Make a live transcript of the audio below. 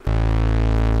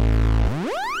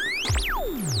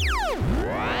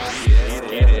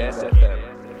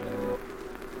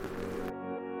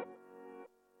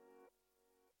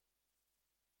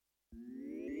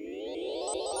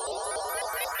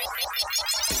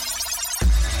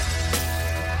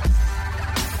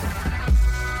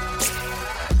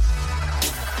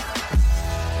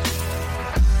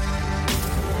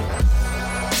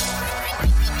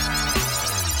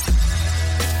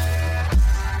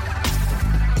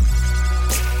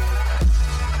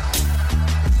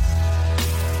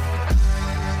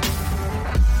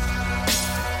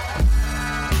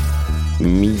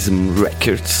Mism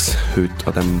Records, heute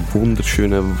an diesem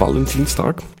wunderschönen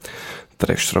Valentinstag. Die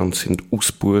Restaurants sind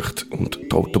ausgebucht und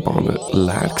die Autobahnen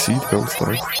leer gewesen, den ganzen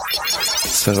Tag.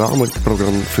 Das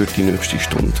Rahmenprogramm für die nächste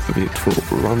Stunde wird von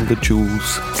Run the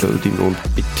Jewels, Golding und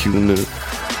Bituner,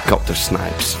 Gutter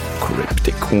Snipes,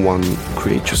 Cryptic One,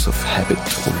 Creatures of Habit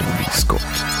und Lee Scott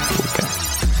vorgegeben.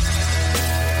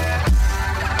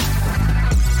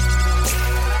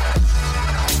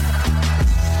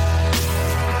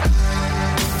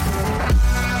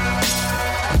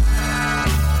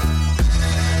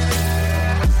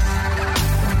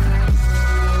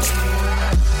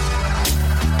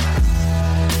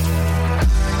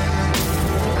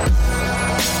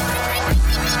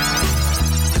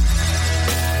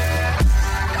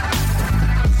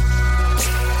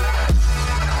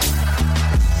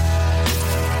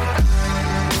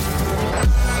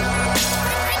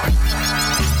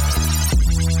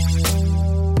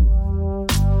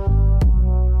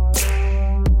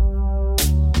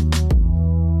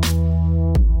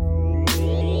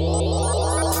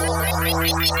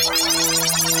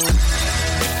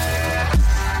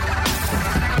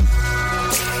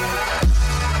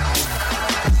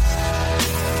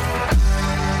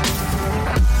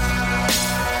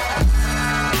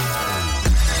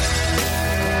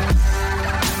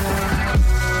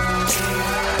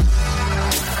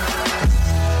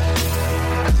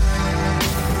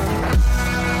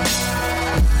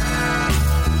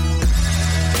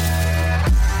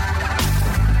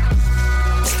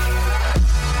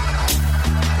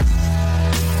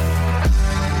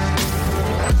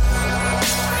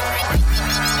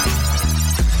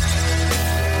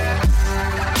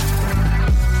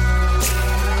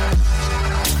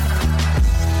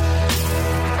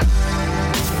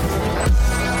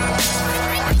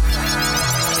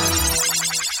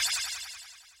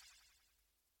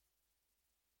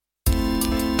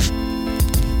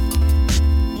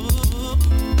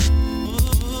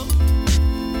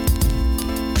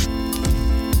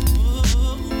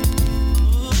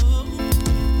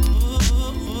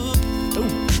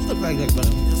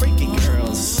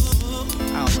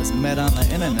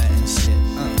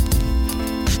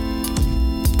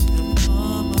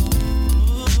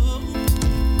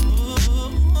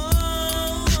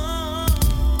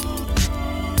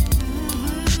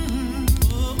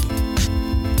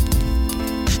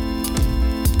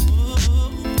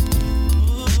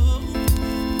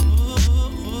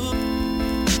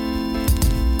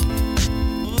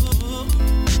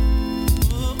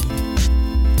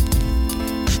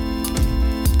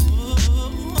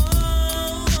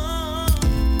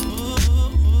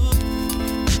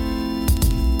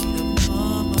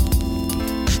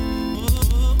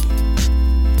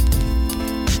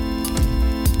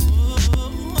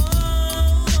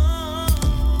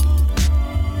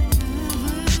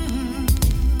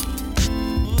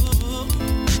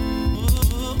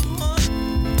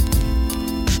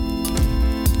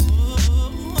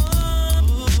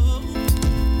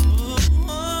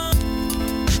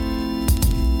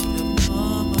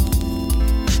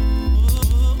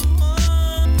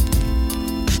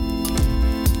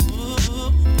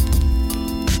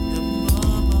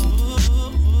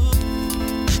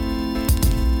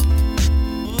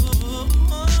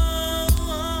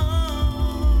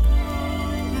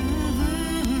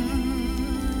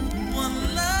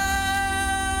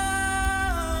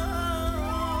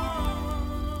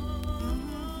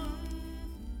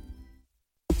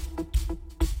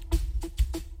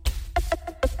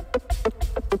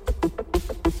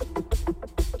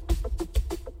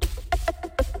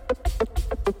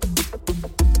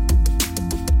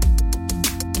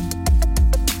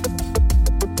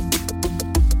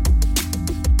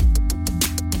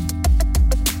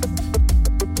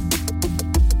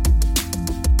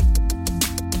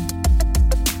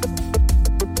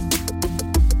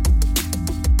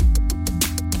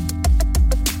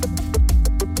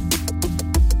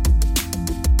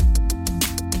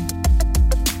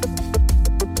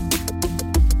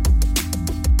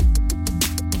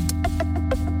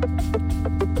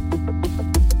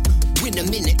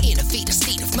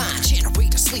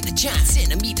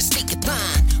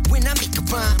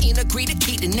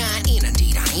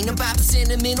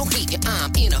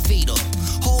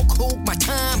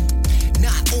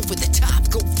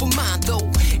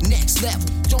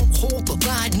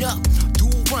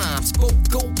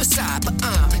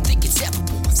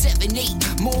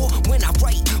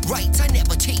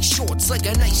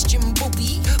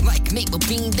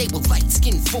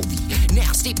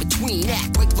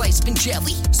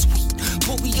 Jelly, sweet,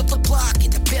 bully of the block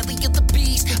in the belly of the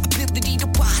beast. Ability to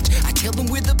watch, I tell them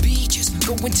where the beach is.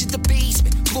 Go into the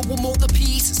basement, blow them all the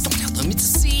pieces. Don't tell them it's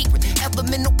a secret. Element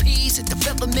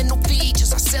elemental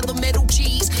features. I sell them metal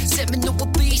G's, seminal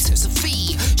release, there's a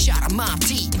fee. Shot 'em off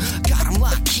deep, got 'em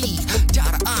locked key.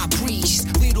 Daughter I breeze,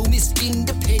 little miss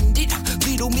independent.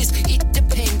 Little miss, it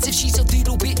depends if she's a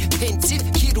little bit pensive.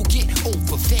 Kid'll get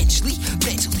over eventually,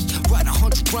 mentally. Write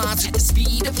 100 rhymes at the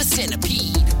speed of a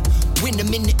centipede. When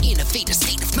I'm in the innovator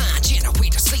state of mind,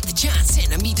 generator, slate the giant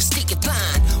centimeter, stick it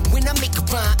line. When I make a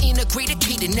rhyme, integrator,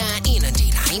 K-9,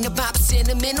 inundate. I ain't about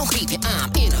sentimental haven, I'm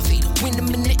innovator. When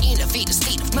I'm in the innovator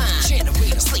state of mind,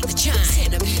 generator, slate the giant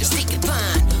centimeter, stick it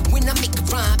line. When I make a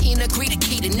rhyme, integrator,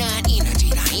 K-9,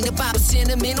 inundate. I ain't about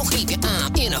sentimental haven,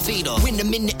 I'm innovator. When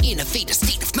I'm in the innovator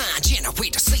state of mind,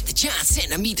 generator, slate the giant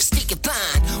centimeter, stick it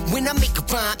line. When I make a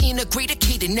rhyme, integrator,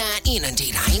 K-9,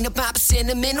 inundate. I ain't about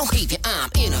sentimental haven, I'm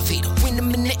innovator. When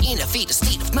I'm in the innovator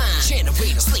state of mind,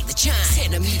 generator, slate the giant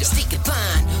centimeter, stick it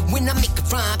line. When I make a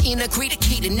rhyme, integrator,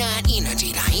 K-9,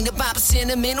 inundate. I ain't about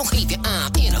sentimental haven,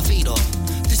 I'm innovator.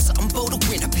 There's something about a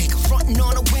winner picker, frontin'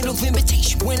 on a winner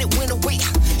limitation when it went away.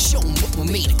 Show 'em what we're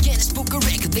made of. Guinness Book of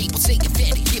Record label, take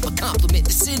advantage, give a compliment.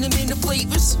 The cinnamon, the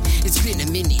flavors, it's been a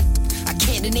minute. I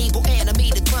can't enable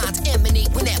animated lines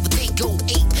emanate whenever they go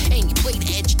ape. And you play to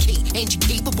educate, and you're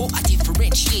capable. I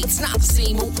differentiate, it's not the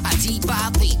same old ID by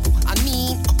label. I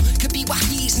mean, could be why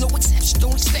he's no exception.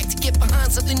 Don't expect to get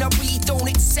behind something I read, don't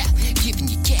accept. Giving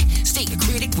you cat, stay a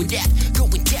critic with that. Go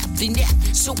in depth in that,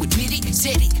 so admit it,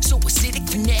 said it, so acidic,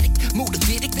 phonetic,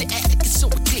 motivated. The ethic is so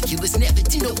ridiculous, never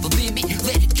to know the limit.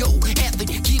 Let it go, effort,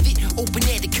 give it,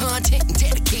 open-ended content and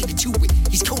dedicated to it.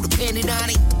 He's codependent on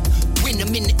it. When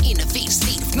I'm in the innovative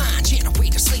state of mind,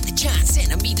 generator, slate the giant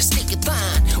centimeter, stick it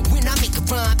line. When I make a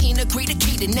rhyme, integrator,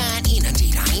 K-9,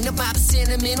 inundate. I ain't about a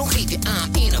sentimental haven,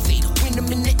 I'm innovator. When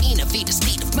I'm in the innovative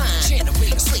state of mind,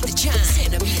 generator, slate the giant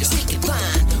centimeter, stick it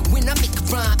line. When I make a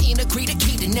rhyme, integrator,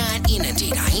 K-9,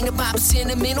 inundate. I ain't about a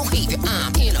sentimental haven,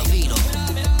 I'm innovator.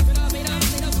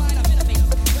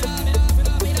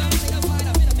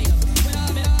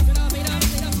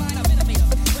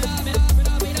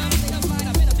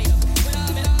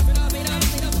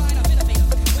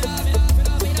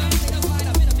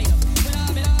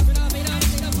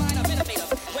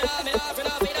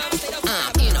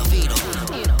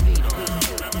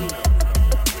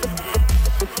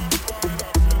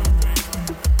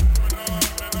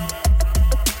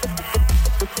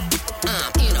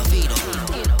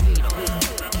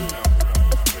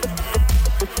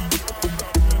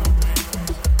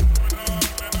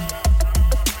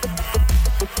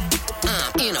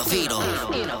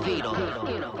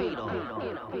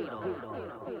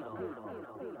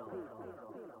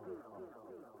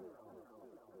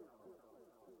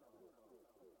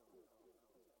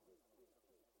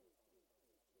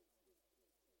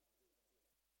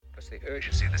 The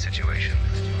urgency of the situation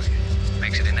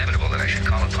makes it inevitable that I should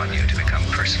call upon you to become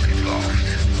personally involved.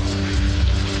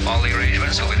 All the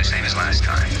arrangements will be the same as last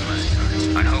time.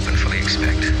 I hope and fully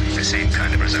expect the same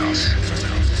kind of results.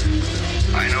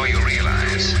 I know you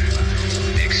realize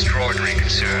the extraordinary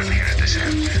concern here at this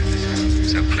end,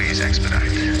 so please expedite.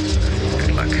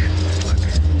 Good luck.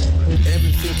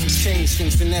 Everything can change,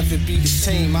 things will never be the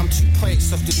same. I'm 2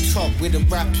 points off the top with a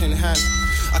rap in hand.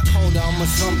 I told her I'm a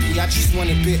zombie, I just want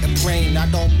a bit of brain. I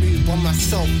don't move by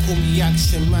myself, call me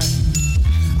action man.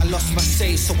 I lost my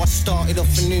say, so I started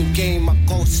off a new game. I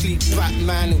go sleep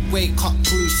Batman and wake up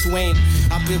Bruce Wayne.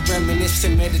 I've been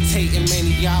reminiscing, meditating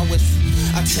many hours.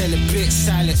 I tell a bit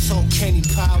silent, so Kenny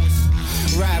Powers.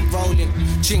 Ride rolling,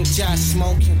 drink jazz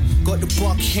smoking. Got the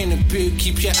buck in the boot,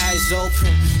 keep your eyes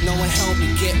open. No one help me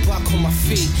get back on my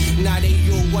feet. Now they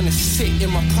all wanna sit in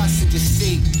my passenger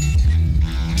seat.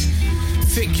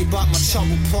 Thinking about my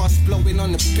trouble past, blowing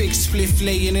on the big spliff,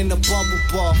 laying in the bubble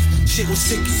bath. Shit was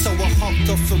sick, so I hopped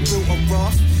off a root of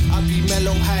wrath. I be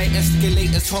mellow, high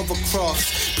escalators, hovercraft.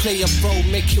 Play a role,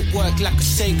 make it work like a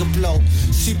Sega blow.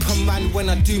 Superman, when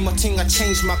I do my thing, I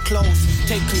change my clothes.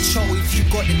 Take control, if you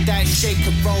got the dice, shake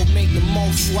a roll, make the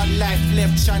most. One life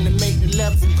left, trying to make the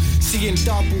level. Seeing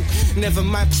double, never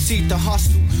mind proceed to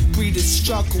hustle. Breathe and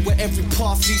struggle, where every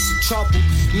path leads to trouble.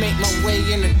 Make my way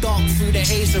in the dark, through the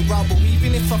haze and rubble.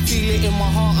 Even if I feel it in my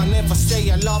heart, I never say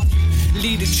I love you.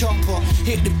 Lead the chopper,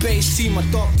 hit the base, see my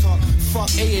doctor.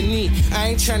 Fuck A&E, I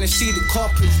ain't tryna see the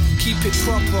coppers. Keep it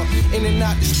proper, in and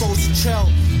out disposal trail.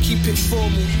 Keep it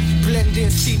formal, blend in,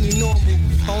 see me normal.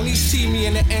 Only see me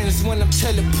in the ends when I'm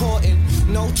teleporting.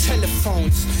 No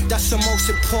telephones, that's the most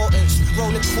important.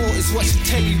 Rolling quarters, watch the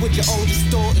telly with your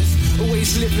oldest daughters.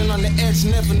 Always living on the edge,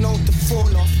 never know the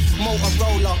fall off.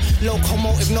 Motorola,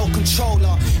 locomotive, no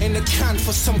controller. In the can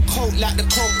for some coke like the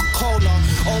Coca-Cola.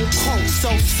 On coke,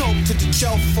 sell soap to the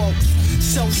jail folks.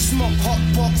 Sell smoke, hot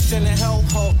box in a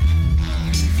hellhole.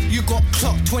 You got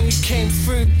clocked when you came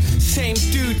through. Same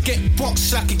dude, get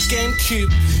boxed like a GameCube.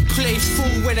 Play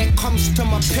fool when it comes to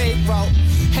my payroll.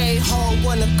 Hey ho,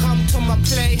 wanna come to my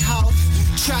playhouse.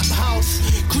 Trap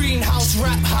house, greenhouse,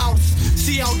 rap house.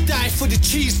 See, I'll die for the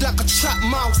cheese like a trap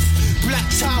mouse.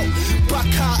 Blacked out,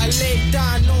 back out, I laid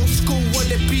down. Old school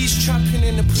wallabies trapping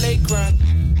in the playground.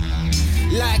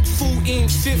 Like 14,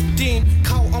 15,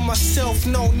 count on myself,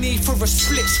 no need for a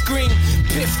split screen.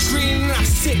 Piff green, I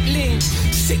sit lean.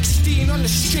 16 on the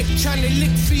strip, trying to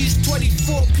lick fees.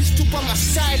 24, pistol by my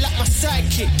side like my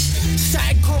sidekick.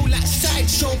 Psycho like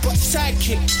sideshow, but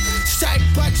sidekick. Side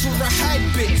bites or a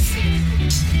hide bits.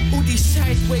 All these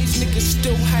sideways niggas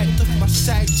still hyped off my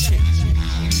side chick.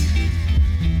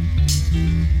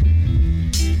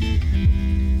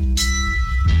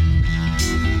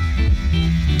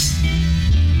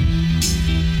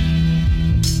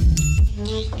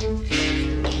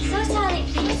 So sorry,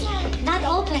 please. Not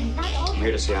open. I'm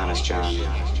here to see Honest John.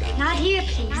 Not here,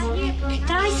 please.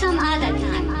 Try some other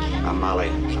time. I'm Molly.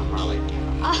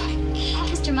 Oh,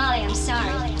 Mr. Molly, I'm sorry.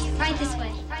 Right this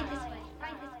way.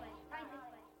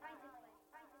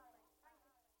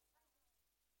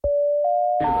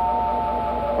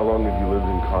 How long have you lived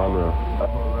in Conroe?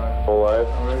 Whole life?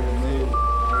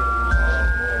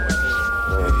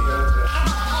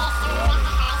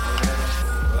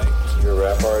 You're a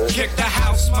rap artist? Kick the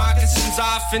house moccasins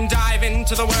off and dive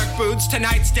into the work boots.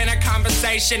 Tonight's dinner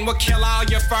conversation will kill all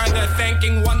your further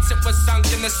thinking. Once it was sunk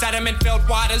in the sediment-filled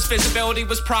waters, visibility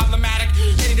was problematic.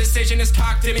 Any decision has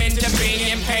talked him into being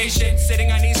impatient.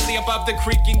 Sitting uneasily above the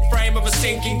creaking frame of a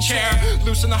sinking chair.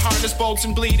 Loosen the harness bolts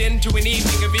and bleed into an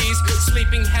evening of ease.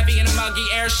 Sleeping heavy in a muggy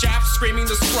air shaft, screaming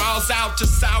the scrawls out to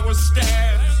sour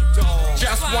stares.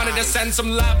 Just wanted to send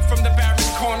some love from the barren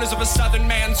corners of a southern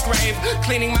man's grave.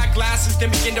 Cleaning my glasses,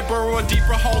 then begin to burrow a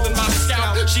deeper hole in my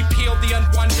scalp. She peeled the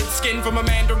unwanted skin from a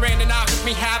mandarin and offered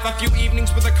me half a few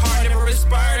evenings with a carnivorous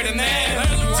bird. And then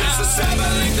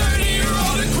disassembling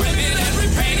 30-year-old equipment and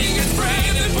repainting its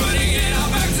frame and putting it all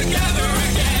back together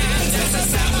again.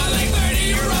 Disassembling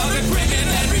 30-year-old equipment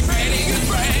and repainting its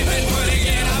frame and putting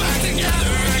it all back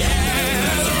together again.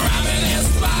 There's a ravenous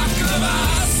flock of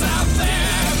us out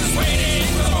there. Waiting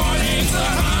for the morning to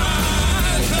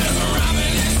hunt. There's a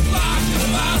ravenous flock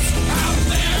of us out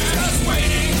there, just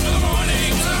waiting for the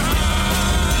morning to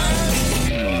hunt.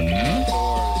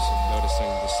 Doors,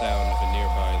 noticing the sound of a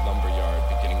nearby lumberyard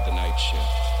beginning the night shift.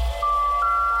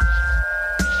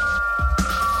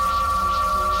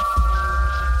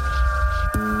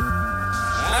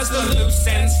 As the loose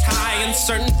ends tie and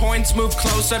certain points move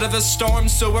closer to the storm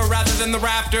sewer rather than the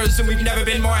rafters, and we've never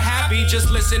been more happy.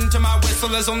 Just listen to my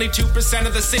whistle as only 2%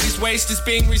 of the city's waste is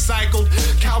being recycled.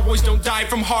 Cowboys don't die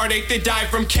from heartache, they die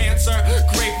from cancer.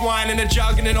 Grape wine in a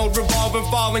jug and an old revolver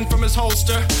falling from his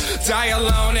holster. Die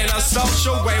alone in a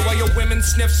social way while your women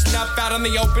sniff snuff out on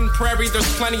the open prairie.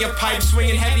 There's plenty of pipe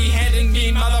swinging, heavy-handed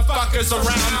mean motherfuckers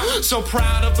around. So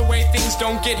proud of the way things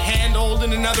don't get handled.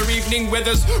 And another evening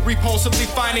withers, repulsively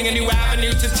finding a new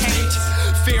avenue to taint.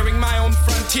 Fearing my own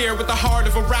frontier with the heart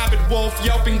of a rabid wolf,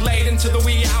 yelping late into the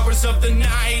wee hours of the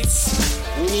nights.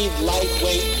 We need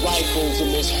lightweight rifles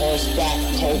in this horseback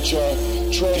culture,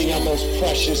 trading our most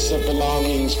precious of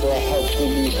belongings for a helpful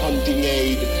new hunting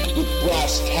aid. With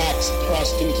brass tacks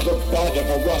pressed into the butt of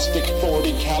a rustic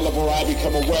 40 caliber, I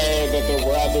become aware that there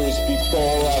were others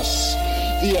before us.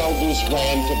 The elders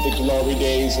rant of the glory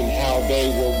days and how they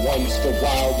were once the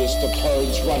wildest of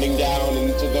herds running down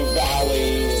into the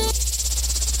valley.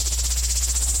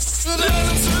 Down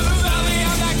into the valley,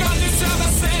 I'm not gonna tell the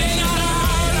city, not a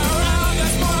heart around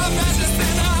that's more vicious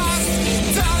than us.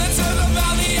 Down into the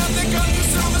valley, I'm not gonna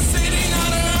tell the city, not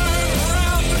a heart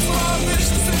around that's more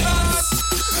vicious than us.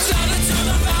 Down into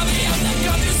the valley, I'm not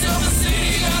gonna tell the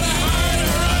city, not a heart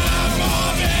around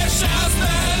more vicious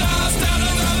than us. Down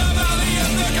into the valley,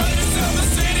 I'm not gonna tell the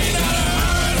city, not a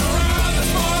heart around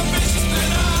that's more vicious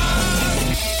than us.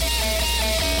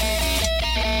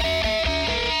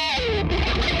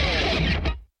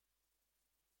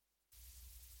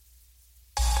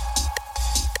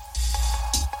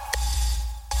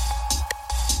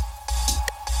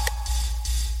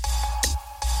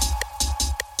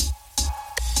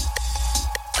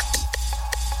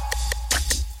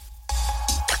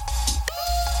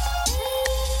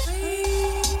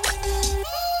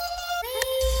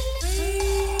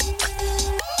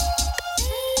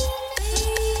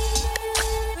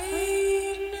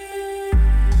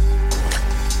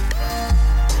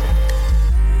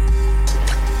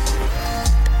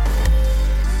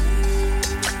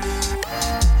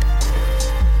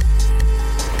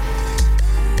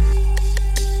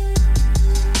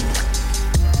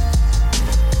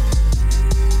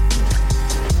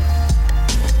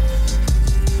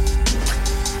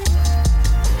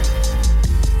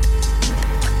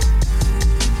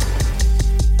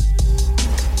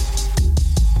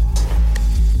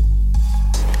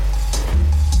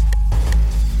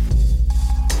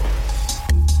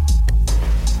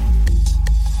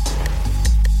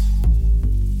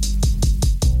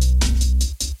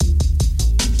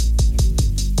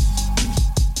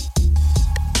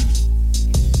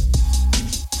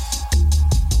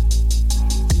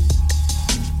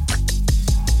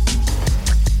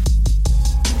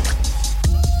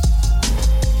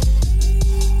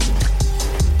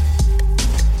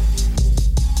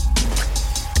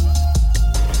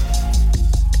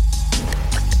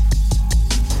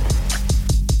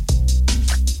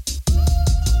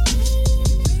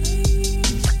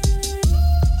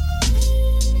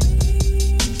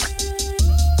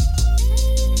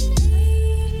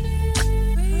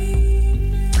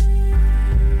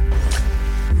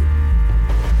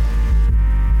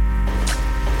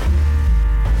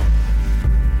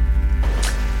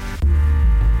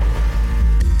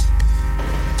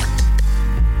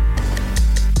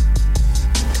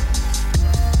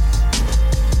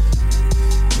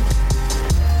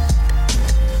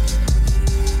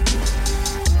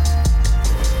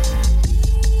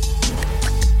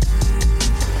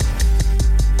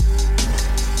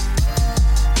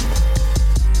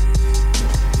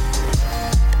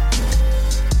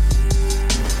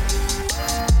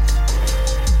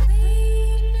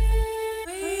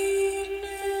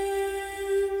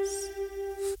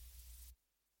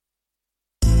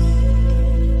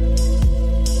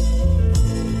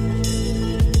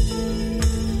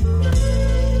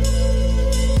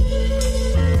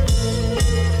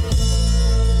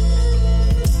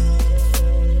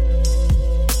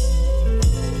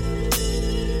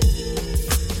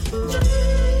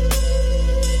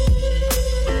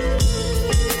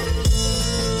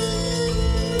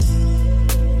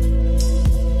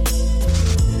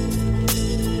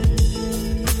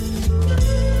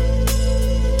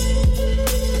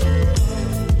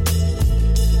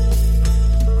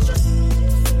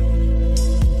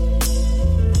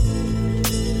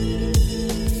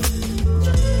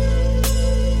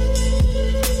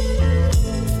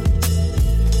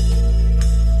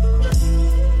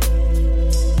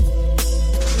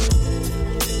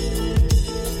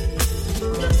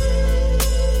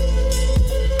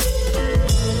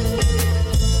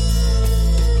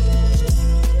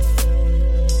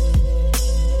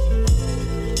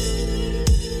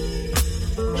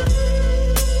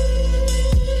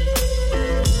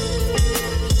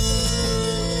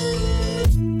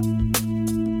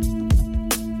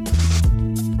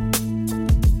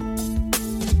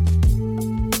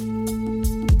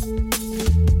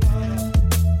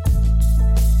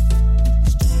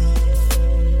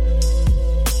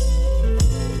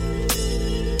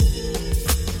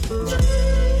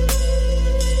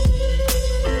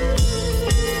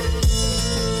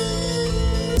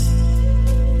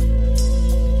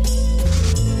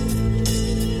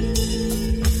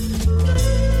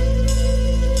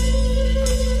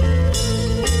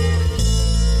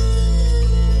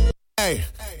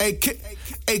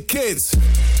 kids.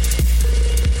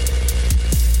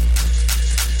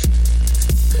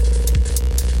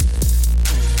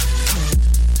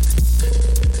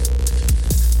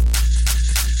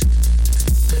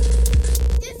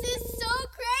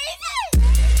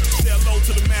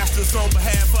 To the masters on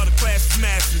behalf of the class's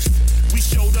masses. We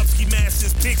showed up ski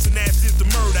masses, pigs and asses, the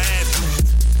murder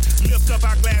asses. Lift up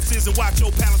our glasses and watch your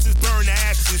palaces burn to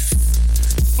ashes.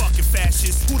 Fucking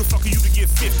fascists, who the fuck are you to get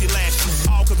 50 lashes?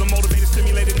 All cause I'm motivated,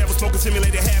 stimulated, never smoking,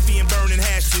 simulated, happy and burning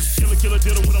hashes. Killer,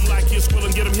 did him with him like this, will him,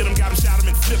 get him, hit him, got him, shot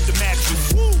him and flip the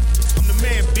mattress. Woo! I'm the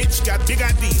man, bitch, got big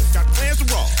ideas, got plans to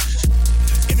rob.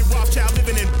 Any Rothschild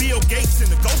living in Bill Gates and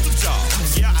the ghost of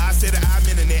Jobs. Yeah, I said that I'm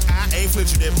internet, I ain't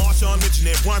flinching it. March on mention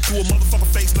it, run through a motherfucker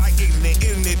face like internet.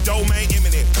 Internet, domain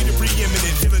imminent, we the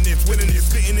preeminent. Killing it, winning it,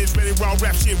 spitting it, ready raw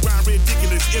rap shit, rhyme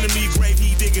ridiculous. Enemy grave,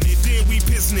 he digging it, then we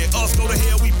pissing it. Us go to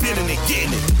hell, we bidding it,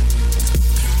 getting it.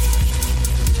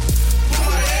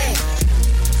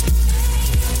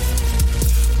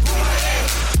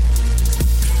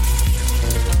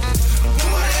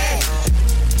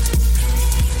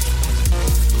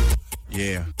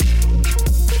 Yeah.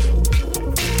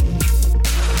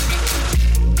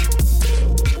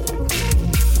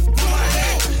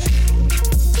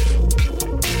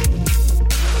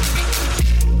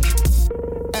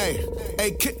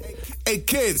 Hey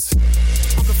kids.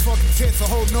 I'm the fucking tits, I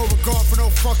hold no regard for no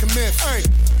fucking myth. Hey,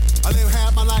 I live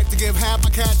half my life to give half my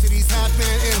cat to these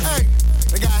half-man imps. Hey,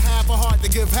 they got half a heart to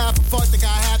give half a fuck, they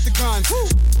got half the guns. Woo.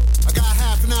 I got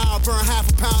half an hour, burn half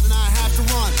a pound, and I have to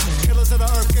run. Killers of the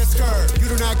earth get scared. You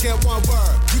do not get one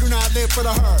word. You do not live for the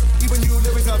herd. Even you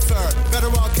living's absurd. Better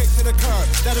all kick to the curb.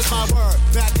 That is my word.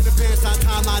 Back in the bench, on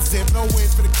timeline zip. No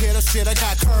wins for the kid. Oh shit, I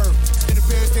got curved. In the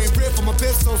bench, they rip. I'm a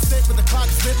bitch so sick when the clock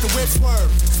is lit, the whip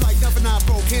swerve. It's like nothing I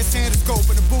broke. Can't stand the scope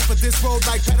in the booth of this road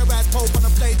like pederast Pope on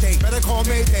a play date. Better call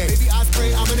Mayday. Baby, I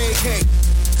spray, I'm an AK.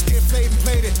 Get played and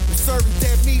played it. I'm serving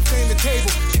dead meat, playing the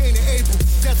table. Cain and Abel,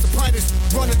 that's the brightest.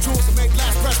 Run the tools to make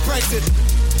last breath Brexit.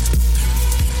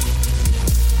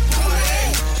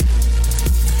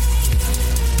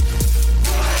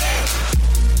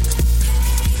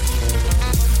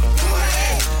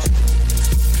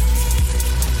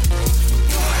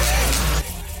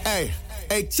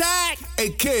 Hey, check! Hey,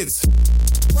 kids!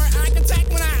 Where I can take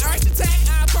when I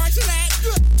architect, I punch your leg.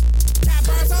 Got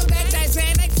bars on deck, that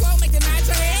Xanax flow, make the night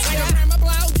your head. Like a hammer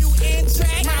blow, you in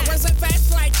check. My words are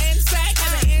fast like insect.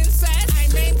 I'm an insect.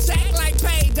 I'm in check like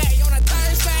payday on a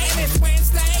Thursday. And it's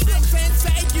Wednesday. I'm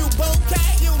sensei, you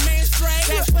bouquet, you menstruate.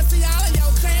 That's pussy all of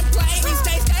your template. We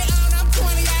stay on, I'm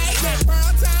 28. Get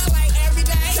pearl time like every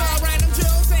day. So random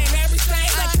jewels in every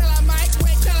state. Like till I mic,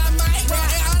 wait till I mic.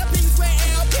 Right all the peace with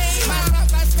LP. My love,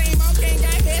 my steam, okay,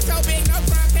 got hit so big, no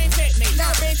crime can't fit me. No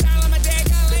bitch, all on my deck,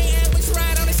 I lay and we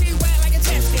ride on the sea wet like a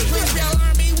jet ski. Please y'all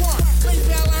learn me one. Please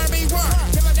y'all learn me one.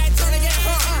 Till I that turn to get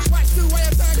hurt. Watch two way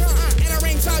of turn gun. In a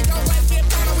ring, so yo, let's get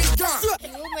on and we gone.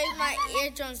 You will make my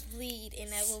eardrums bleed and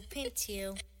I will pinch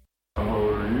you. How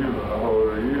old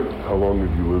are you? How long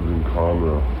have you lived in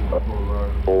Conroe?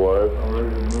 Whole life? I'm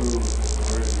ready to move. I'm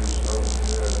ready to do something,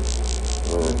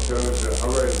 yeah.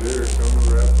 I'm right there. Come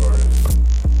to rap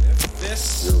artist. This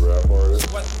You're a rap artist?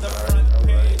 is what the front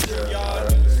page of your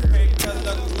newspaper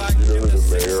looked like You know in who the the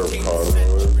mayor of 16th Conroe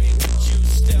century. is? You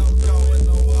still go in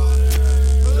the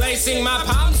water. Placing my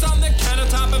palms on the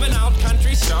countertop of an old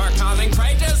country store, calling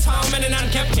craters home in an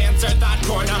unkept cancer thought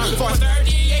corner.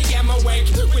 4:30 a.m. awake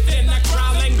within the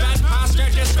crawling bed posture,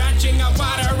 dispatching a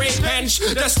watery pinch.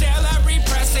 The distillery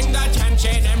pressing the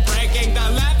tension and breaking the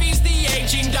levees, the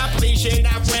aging depletion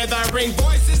of withering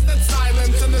voices that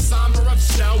silence in the somber of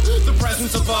snow. The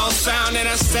presence of all sound in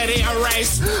a city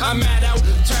erase. A meadow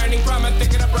turning from a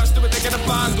thicket of brush to a thicket of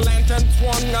bog. Lantern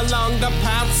swung along the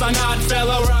paths on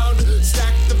Oddfellow Road.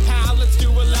 Stack the pallets to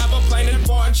a level plane and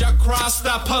forge across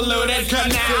the polluted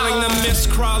canal. Feeling the mist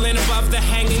crawling above the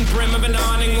hanging brim of an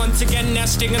awning, once again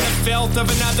nesting in the filth of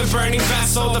another burning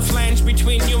vessel. The flange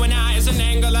between you and I is an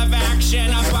angle of action.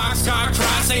 A boxcar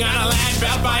crossing on a land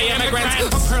built by immigrants.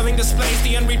 A curling displays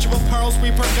the unreachable pearls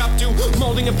we perk up to,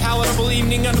 molding a palatable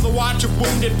evening under the watch of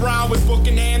wounded brow. With book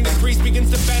in hand, the crease begins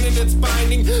to bend in its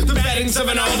binding. The beddings of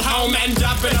an old home end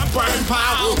up in a burn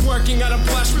pile, working on a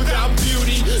blush without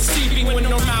beauty, seeping when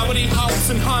normality halts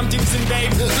and hauntings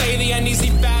invade. Lay the uneasy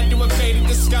bad to a faded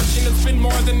discussion. It's been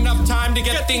more than enough time to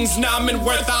get things numb and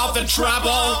worth all the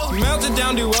trouble. Melted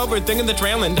down to overthinking the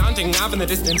trail and daunting off in the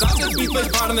distance. All this beat plays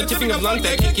part in the tipping of lungs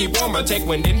that can't keep warm or take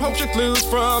wind in. Hope to clues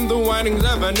from the windings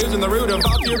of a new is in the root of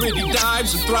all purity.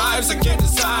 Dives and thrives, I can't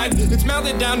decide. It's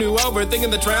melted down to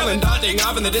overthinking the trail and dotting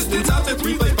off in the distance. Out the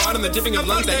three-place bond and the tipping of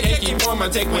lungs that can't keep warm. I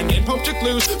take wind and poke to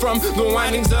clues from the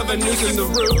windings of a noose in the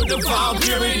root of all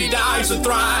purity. Dives and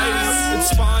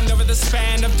thrives. It spawned over the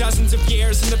span of dozens of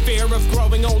years in the fear of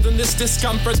growing old in this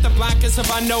discomfort. The blackest of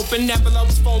unopened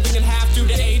envelopes folding in half due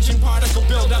to age and particle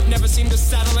buildup. Never seem to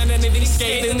settle in anything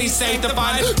scathingly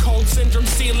sanctified. Cold syndrome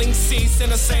ceiling cease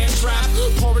in a sand trap.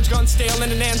 Porridge gone stale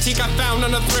in an antique I found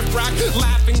on a thrift rack.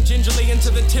 Laughing gingerly into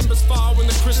the timbers fall when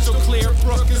the crystal clear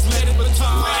brook is laden with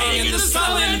tar. In the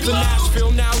sullen the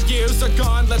Nashville now years are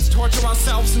gone. Let's torture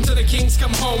ourselves until the kings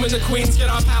come home and the queens get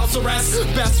off house arrest.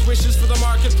 Best wishes for the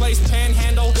marketplace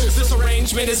panhandle. This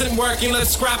arrangement isn't working.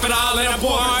 Let's scrap it all and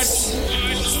abort.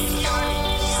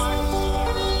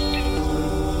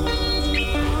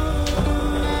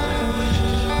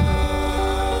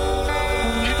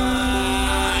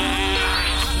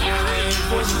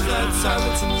 Voices that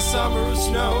silence in the summer of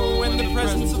snow and the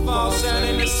presence of all sound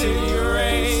in the city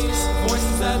erase.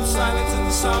 Voices that silence in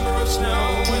the summer of snow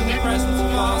and the presence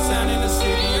of all sound in the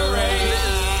city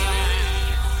erase.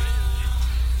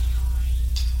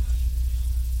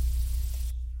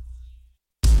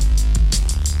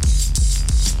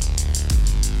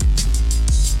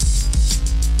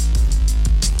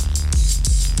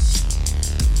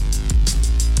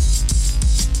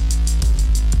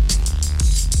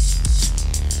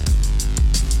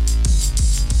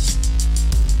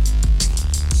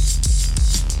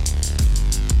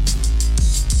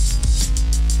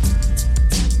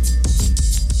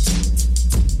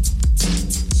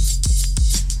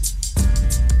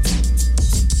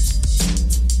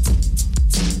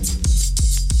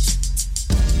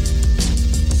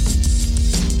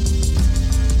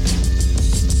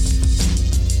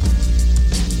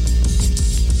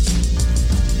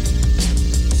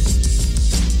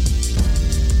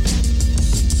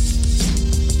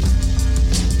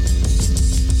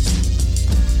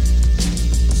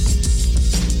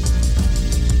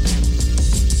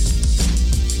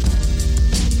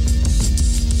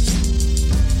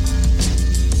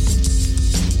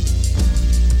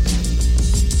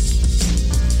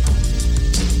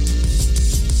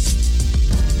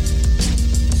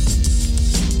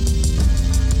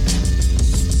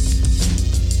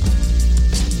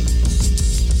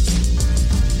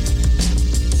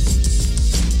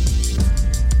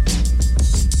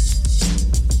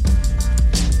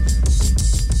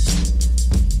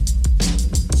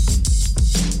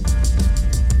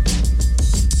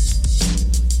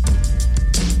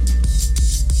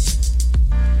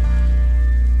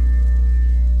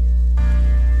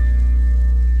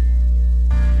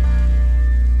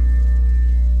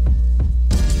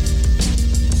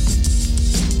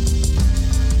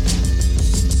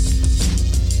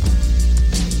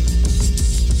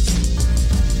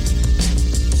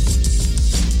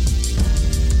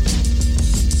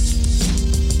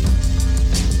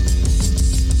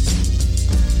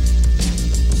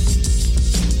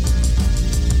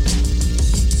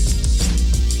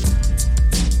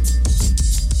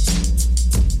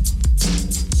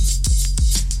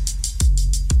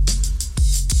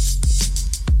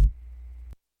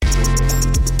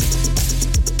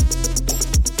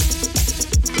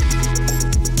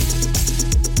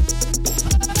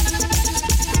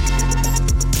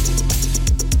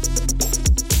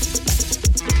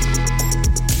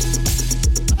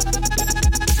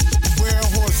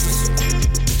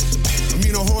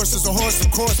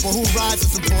 course, but who rides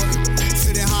is important.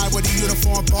 Sitting high with the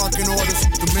uniform barking orders,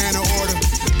 the man of order.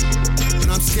 And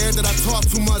I'm scared that I talk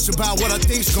too much about what I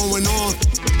think's going on.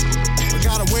 I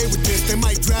got away with this, they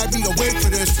might drag me away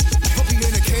for this. Put me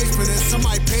in a cage for this, I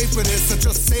might pay for this. I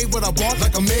just say what I want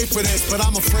like I'm made for this. But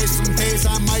I'm afraid some days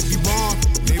I might be wrong.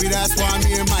 Maybe that's why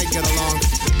me and Mike get along.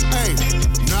 Hey,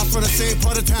 not from the same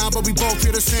part of town, but we both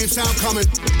hear the same sound coming.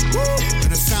 Woo!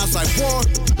 And it sounds like war.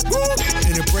 Woo!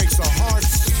 And it breaks our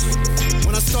hearts.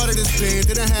 When I started this band,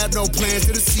 didn't have no plans,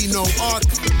 didn't see no arc.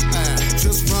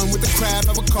 Just run with the crowd,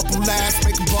 have a couple laughs,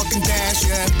 make a buck and dash,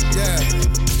 yeah.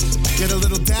 Get a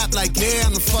little dap like, yeah,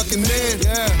 I'm the fucking man,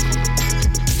 yeah.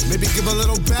 Maybe give a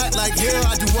little back like, yeah,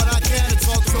 I do what I can. It's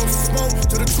all close to smoke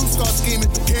till the truth starts scheming.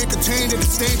 Can't contain it,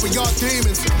 it's staying for y'all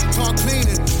demons. Talk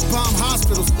cleaning, bomb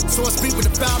hospitals, so I speak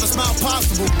with the foulest mouth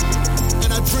possible.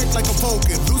 And I drink like a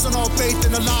Vulcan, losing all faith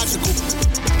in the logical.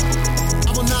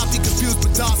 I will not be confused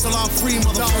with docile, I'm free,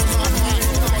 motherfucker.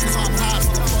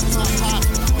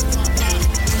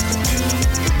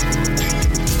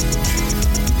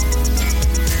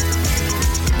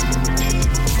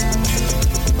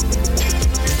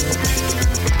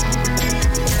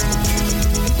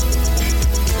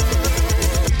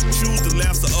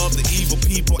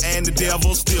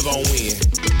 devil still gon' win.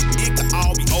 It could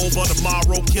all be over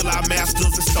tomorrow, kill our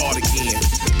masters and start again.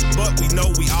 But we know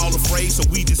we all afraid, so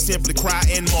we just simply cry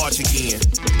and march again.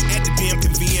 At the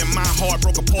BMCVN, my heart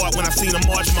broke apart when I seen the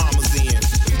March Mamas in.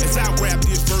 As I rap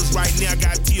this verse right now,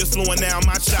 got tears flowing down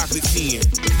my chocolate chin.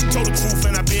 Told the truth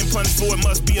and I've been punished for it,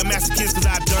 must be a masochist cause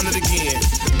I've done it again.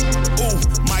 Ooh,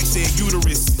 Mike said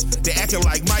uterus. They acting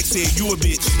like Mike said you a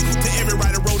bitch. To every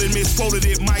writer wrote and misquoted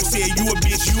it, Mike said you a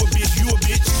bitch, you a bitch, you a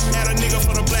bitch. Had a nigga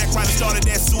for the black writer started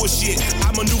that sewer shit. I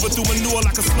maneuver through manure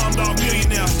like a slumdog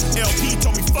millionaire. LP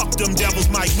told me fuck them devils,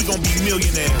 Mike, we gon' be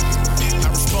millionaires. I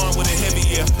respond with a heavy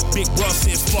ear. Big Russ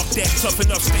says fuck that, tough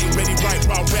enough, stay ready, right,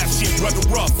 raw rap shit, rugged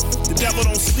rough. The devil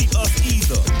don't sleep us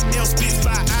either. L spits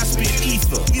fire, I spit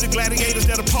ether. We the gladiators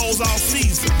that oppose all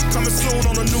season. Coming soon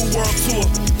on a new world tour.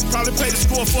 Probably play the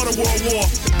score for the World War.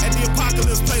 At the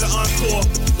apocalypse, play the encore.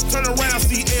 Turn around,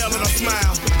 see L and I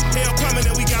smile. Hell coming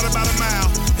and we got about a mile.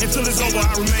 Until it's over,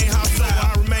 I remain hostile.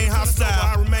 I remain hostile.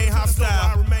 I remain hostile.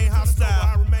 I remain hostile.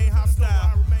 I remain hostile.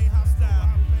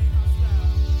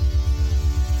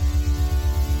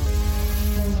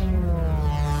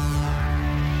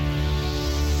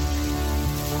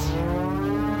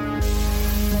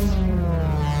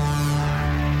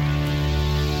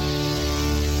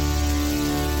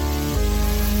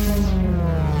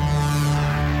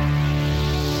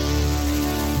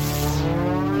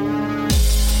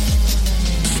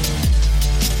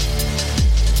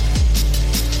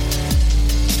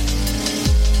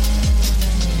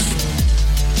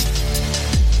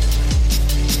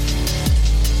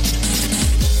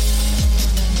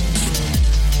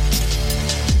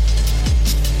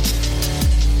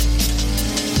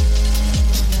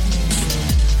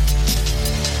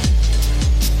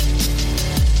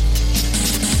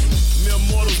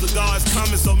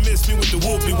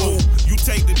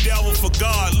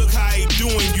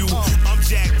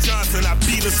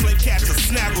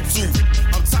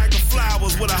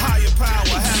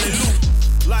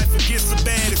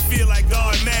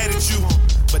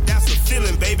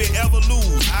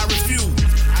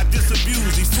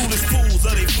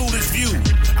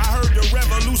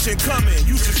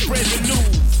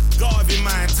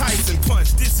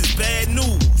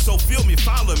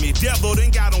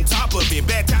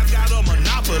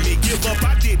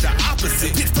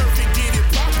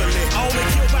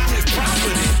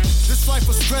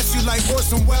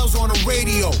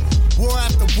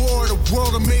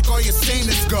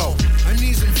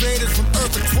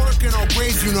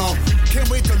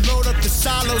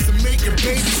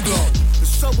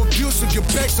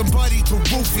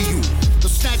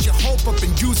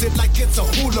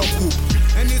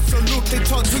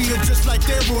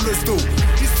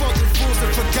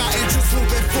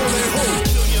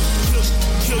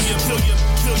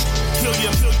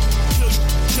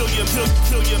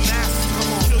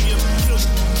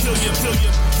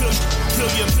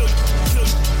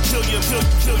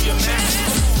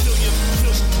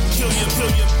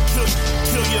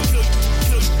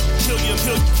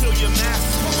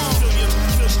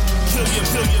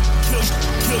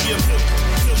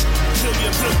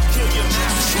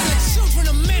 Children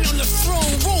of men on the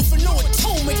throne, roll for no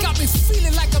atonement. Got me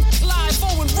feeling like I'm Clive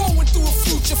Owen, rolling through a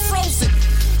future frozen.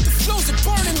 The flows of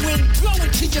burning wind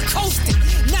blowing till you're coasting.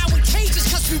 Now in cages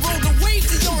cause we roll the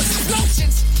waves of your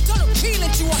explosions. Done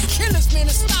appealing to our killers, man,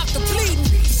 to stop the bleeding.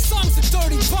 These songs are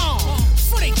dirty bomb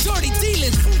for they dirty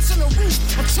dealings. Boots on the roof,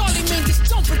 I'm Charlie Mingus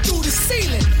jumping through the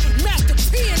ceiling. Master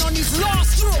peeing on these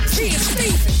lost European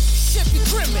Stevens. Shippy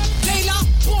Grimmin, Daylight,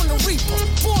 born a reaper,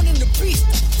 born in the beast,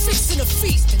 fixing a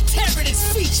feast and tearing its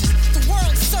features. The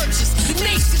world searches, the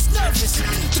nation's nervous,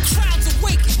 the crowd's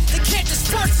awakened, they can't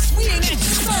disperse us, we ain't at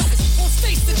your service. Won't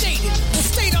stay sedated, won't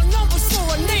state our numbers for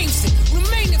our names,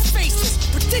 remaining faceless,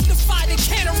 but dignified, they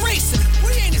can't erase us.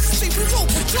 We ain't asleep, we rope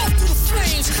and jump through the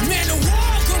flames. Man, the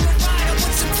war gonna ride on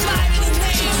what's implied in the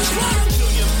name.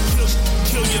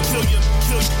 Kill you, kill you,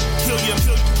 kill you, kill you,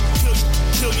 kill you.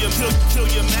 Kill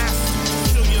your master.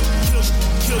 Kill your master.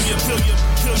 Kill your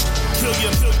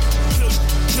master.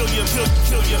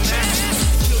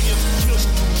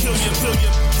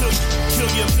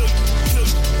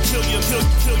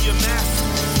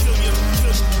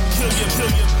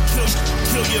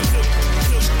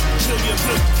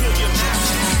 Kill your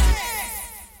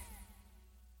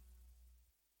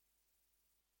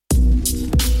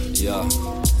Yeah.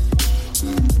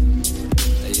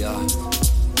 Yeah.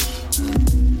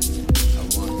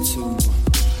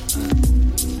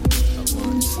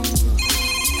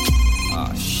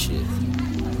 Ah, shit.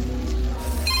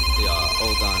 Yeah,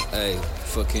 hold on. Hey,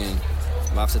 fucking,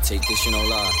 I'm about to take this, you know,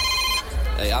 lie.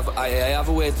 Hey, I have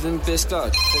a way to them bitch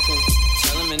God. Fucking,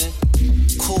 tell him in it.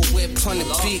 Cool whip on the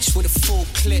beach with a full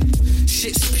clip.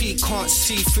 Shit's peak, can't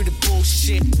see through the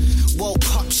bullshit. Woke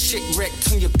up, shit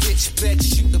wrecked on your bitch bed.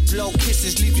 Shoot the blow,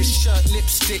 kisses, leave your shirt,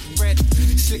 lipstick red.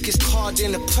 Slickest card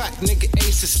in the pack, nigga,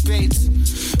 ace of spades.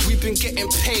 We've been getting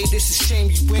paid, it's a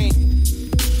shame you ain't.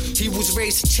 He was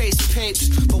raised to chase papes,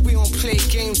 but we don't play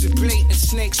games with blatant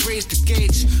snakes. Raise the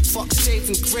gauge, fuck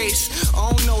saving grace. I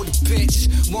don't know the bitch,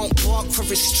 won't walk for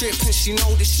a strip, and she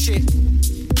know this shit.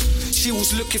 She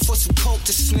was looking for some coke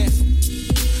to sniff.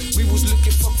 We was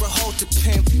looking for a hoe to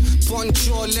pimp.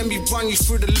 Bonjour, let me run you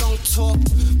through the long talk.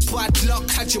 Bad luck,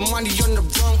 had your money on the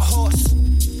wrong horse.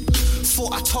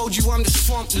 Thought I told you I'm the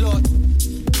swamp lord.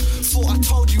 Thought I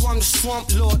told you I'm the swamp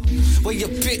lord. Where your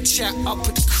bitch at, up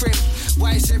at the crib.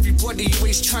 Why is everybody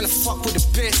always trying to fuck with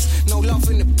the bitch? No love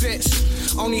in the bitch,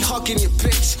 only hugging your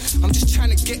bitch. I'm just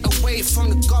trying to get away from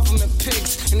the government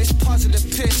pigs and this puzzle of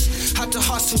piss. Had to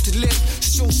hustle to live,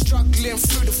 still struggling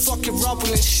through the fucking rubble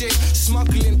and shit.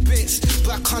 Smuggling bits,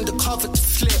 back undercover to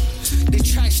flip. They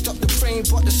try to stop the rain,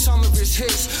 but the summer is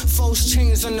his. False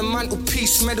chains on the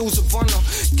mantelpiece, medals of honor.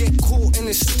 Get caught in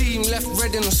the steam, left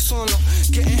red in the sauna.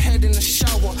 Getting head in the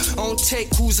shower, I don't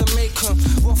take who's a maker.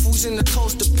 Waffles in the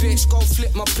toaster, bitch, go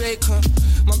flip my bacon.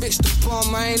 My bitch the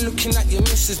bomb, I ain't looking at your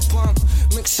missus bum.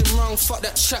 Mixing wrong, fuck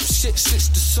that trap shit, switch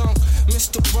the song.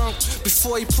 Mr. Wrong,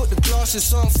 before you put the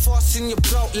glasses on. Fast in your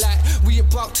belt like we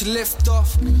about to lift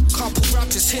off. Couple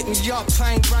rappers hit me up,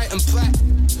 I ain't writing back.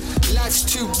 Life's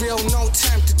too real, no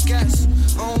time to guess.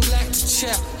 I don't like to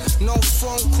chat, no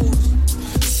phone calls.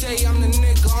 Say I'm the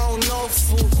nigga, I don't know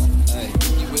fool. Hey,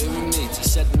 you hearing me? He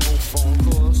said no phone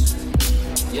calls.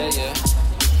 Yeah,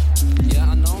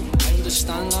 I know, I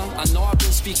understand now. I know I've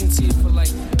been speaking to you for like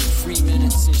 3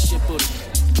 minutes and shit, but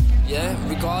yeah,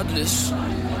 regardless,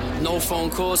 no phone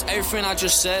calls. Everything I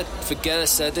just said, forget I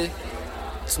said it.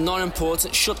 It's not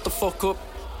important, shut the fuck up.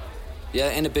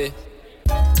 Yeah, in a bit.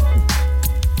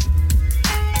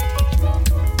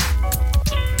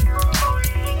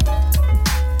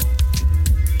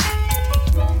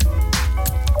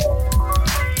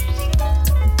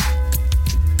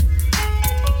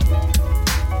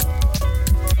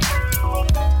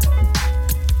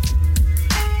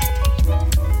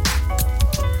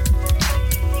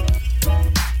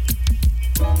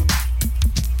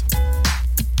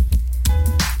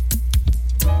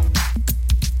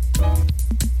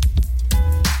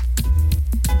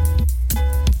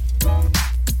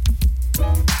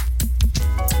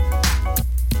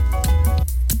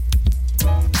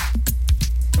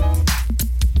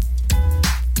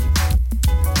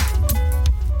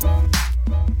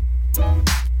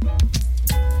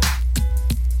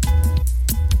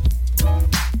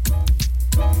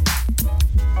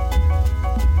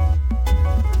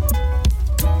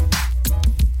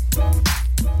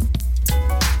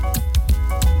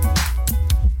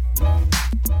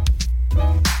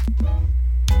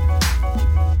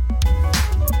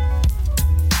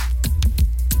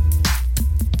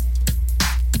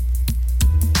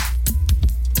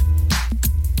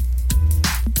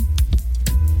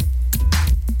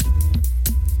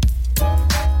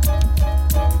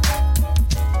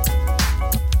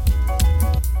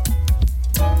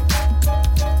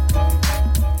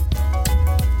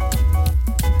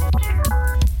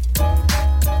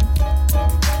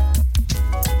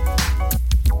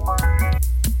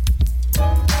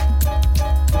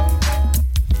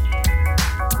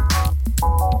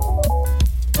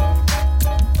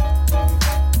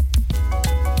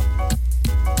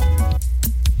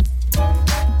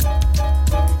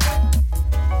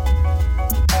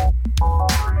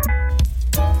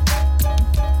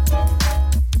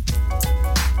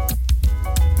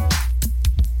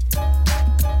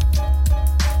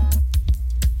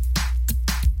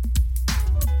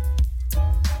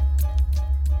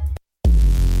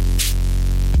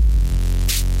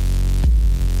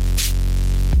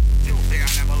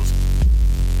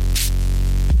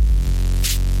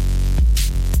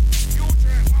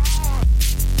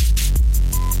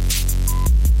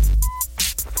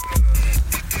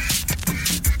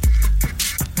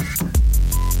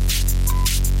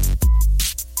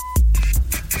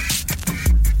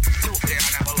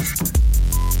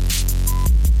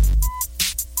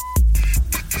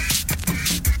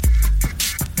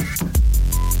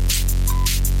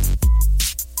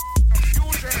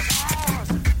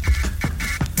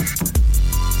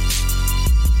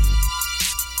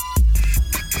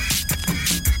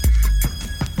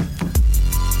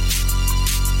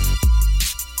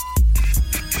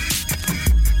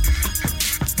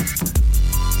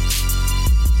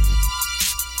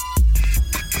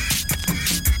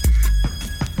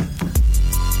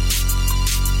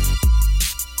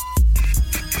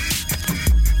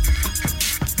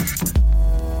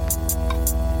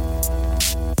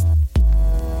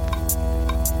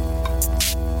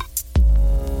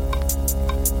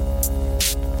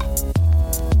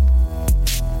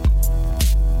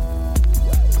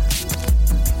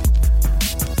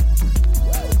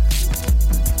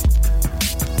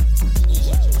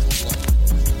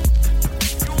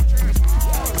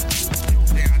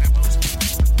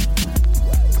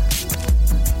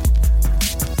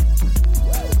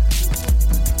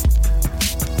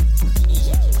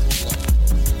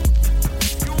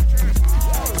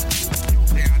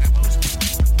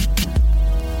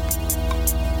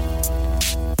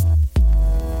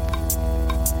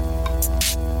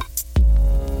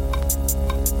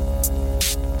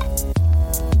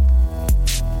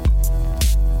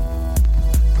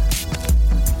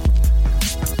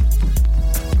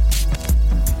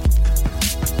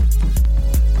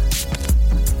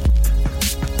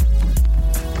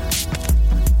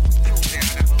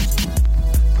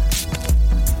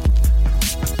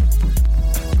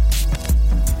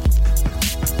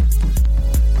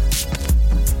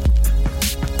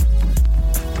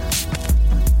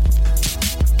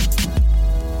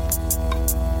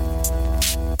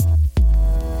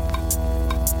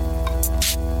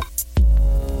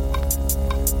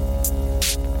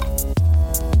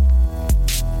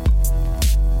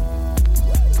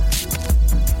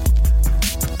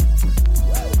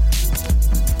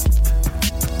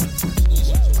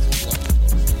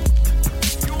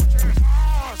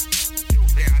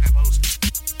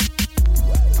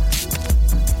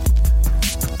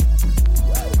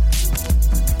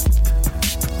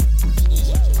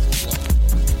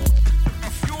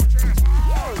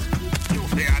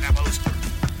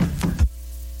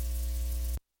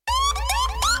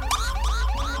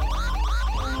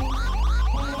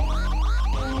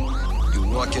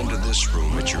 walk into this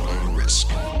room at your own risk.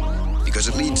 Because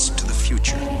it leads to the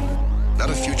future. Not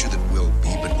a future that will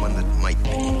be, but one that might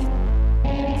be.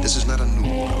 This is not a new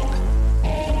world.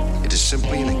 It is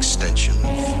simply an extension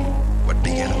of what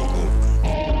began in the old one.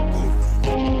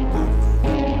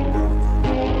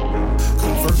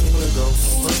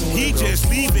 He just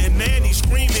leaving, man, he's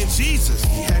screaming Jesus.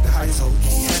 He had the highest hope.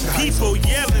 People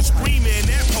yelling, screaming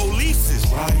at polices.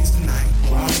 Rise tonight.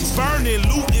 Burning,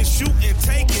 looting, shooting,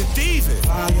 taking, thieving.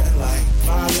 Fire and light.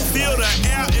 Feel the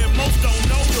air and most don't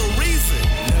know the reason.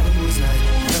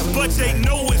 But they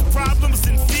know his problems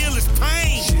and feel his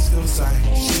pain.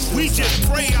 We just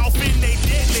pray off in they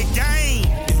deadly game.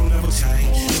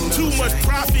 Too much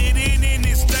profit in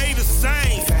it stay the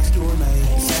same.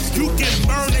 You can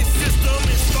burn a system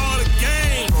and start a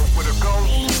game.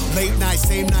 Late night,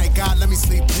 same night, God let me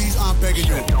sleep, please, I'm begging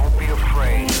you. Don't be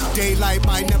afraid. Daylight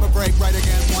might never break right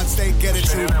again once they get it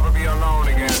You'll never be alone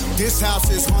again. This house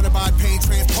is haunted by pain,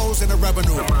 transposed into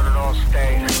revenue. The murdered all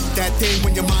stay. That thing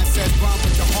when your mind says run,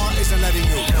 but your heart isn't letting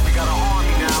you. Yeah, we got an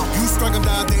army now. You struck them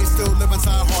down, they still live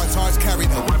inside hearts carry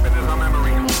them. The weapon is our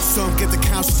memory. Some get to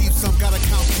count sheep, some gotta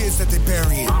count kids that they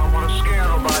burying. I don't wanna scare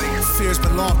nobody. Fear's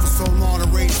been lost for so long, the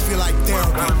rage feel like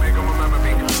therapy. Gotta make them remember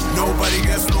me. Nobody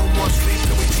gets no more sleep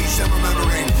till we teach them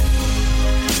remembering.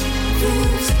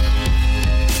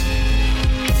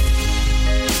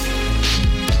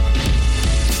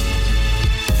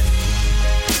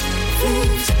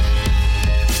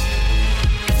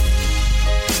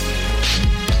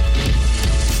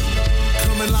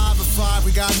 Coming live at 5,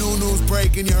 we got new news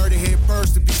breaking. You heard it here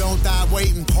first. If you don't die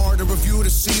waiting, hard to review the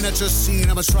scene I just seen.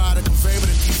 I'ma try to convey what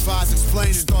the D5's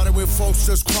explaining. Started with folks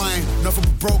just crying. Nothing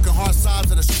but broken heart sobs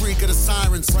and a shriek of the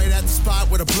sirens. Right at the spot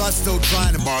where the blood's still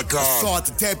drying. My God. I saw it,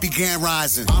 the dead began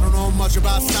rising. I don't know much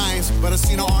about science, but I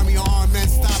seen an army of armed men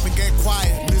stop and get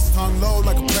quiet. Mist hung low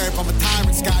like a prayer from a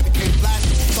tyrant. Sky became black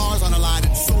with the stars on the line.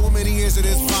 So many years of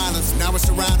this violence. Now we're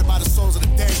surrounded by the souls of the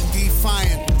dead and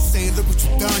defiant. Saying, look what you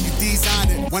done, you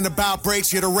designed it. When the bow breaks,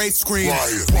 hear the race scream.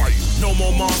 Quiet. No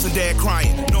more moms and dad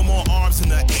crying. No more arms in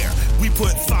the air. We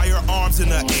put firearms in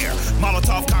the air.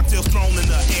 Molotov cocktails thrown in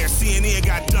the air. CNN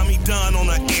got dummy done on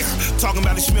the air. Talking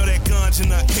about it, smell that guns in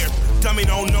the air. Dummy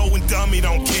don't know and dummy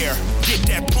don't care. Get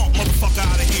that punk motherfucker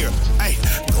out of here. Hey,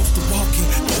 ghost to walking,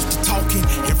 ghost to talking.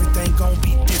 Everything gon'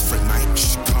 be different, man.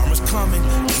 Shh, karma's coming,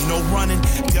 ain't no running.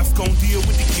 Death gon' deal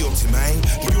with the guilty, man.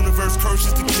 The universe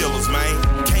curses the killers, man.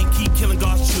 Can't keep killing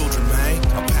God's children, man.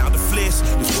 A pound of flesh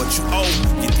is what you owe.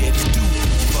 Your dead is due,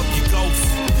 give up your ghost.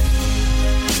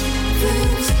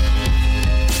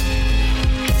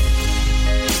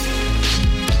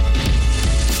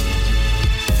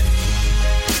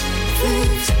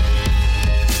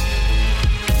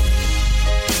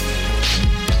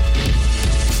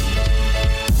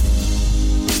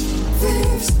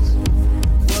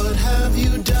 What have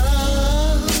you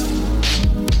done?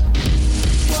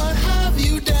 What have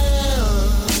you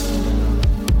done?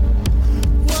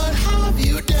 What have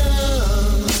you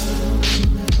done?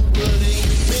 What are you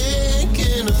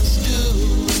making us do?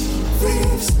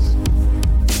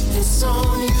 It's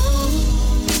on you.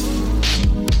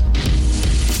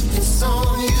 It's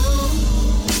on you.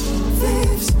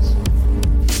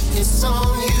 It's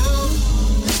on you.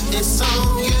 It's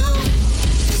on you.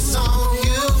 It's on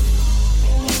you.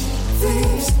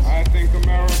 I think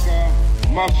America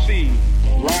must see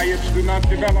riots do not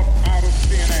develop out of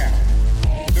thin air.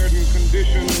 Certain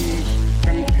conditions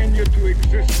continue to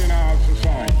exist in our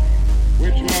society,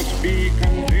 which must be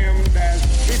condemned as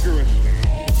vigorously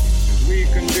as we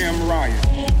condemn riots.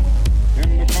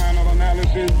 In the final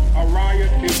analysis, a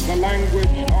riot is the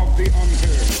language of the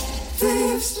unheard.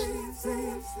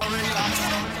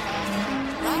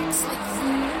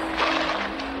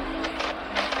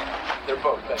 They're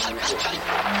both best users.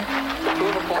 The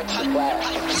bullet points are black.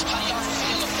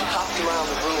 Hopped around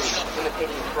the room,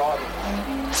 imitating fraud.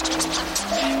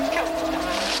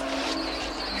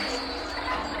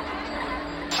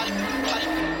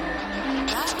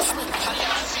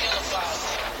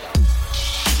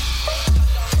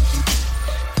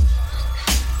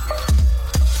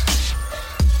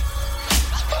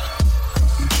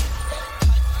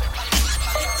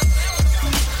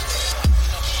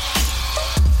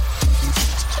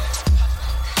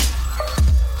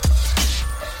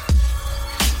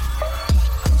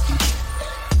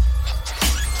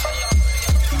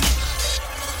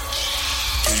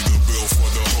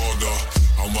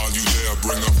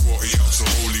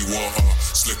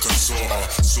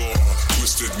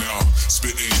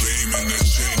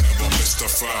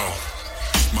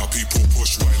 My people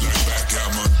push white like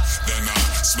backgammon. Then I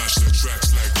smash the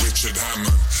tracks like Richard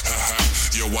Hammond. Haha,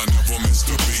 yo, I never miss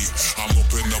the beat. I'm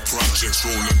up in the projects,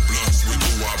 rolling blunts with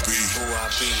who I be.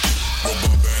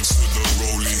 Rubber bands to the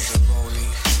rollie.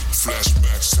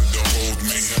 Flashbacks to the old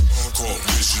me. Caught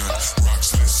vision,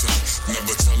 rocks listen.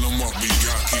 Never tell them what we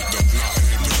got, keep the plot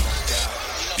hidden.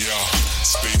 Yeah,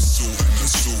 space suit and a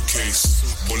suitcase.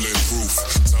 Bulletproof,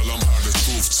 tell them how the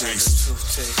truth tastes.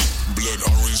 Blood,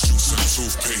 orange juice and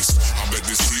toothpaste. I bet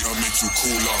this heat'll make you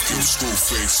cool off your school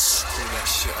face. Cool that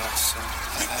shit off, son.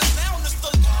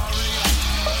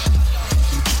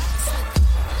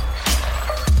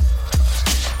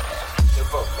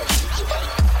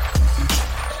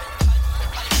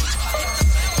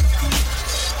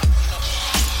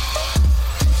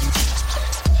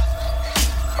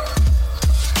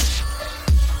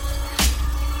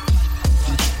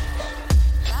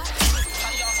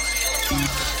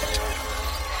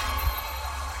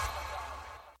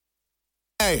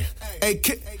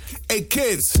 Hey,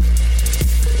 kids.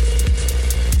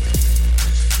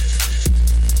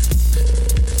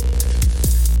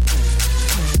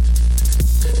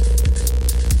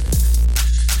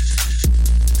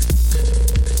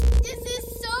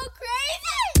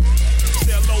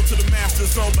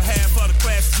 On behalf of the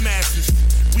class's masses,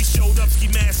 we showed up ski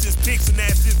masses, pigs and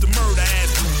asses, the murder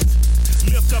asses.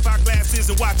 Lift up our glasses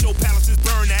and watch your palaces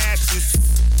burn to ashes.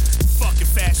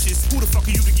 Fucking fascists, who the fuck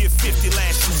are you to give 50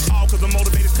 lashes? All cause I'm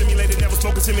motivated, stimulated, never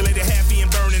smoking, simulated, happy and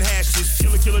burning hashes.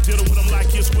 Killer, did 'em with 'em like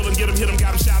you're squilling, get 'em, hit 'em,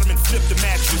 got 'em, shot 'em and flip the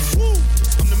mattress. Woo!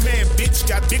 I'm the man, bitch,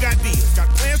 got big ideas,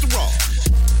 got plans to rob.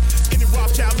 Any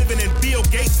Rothschild living in Bill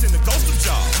Gates and the ghost of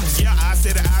Jaws. Yeah, I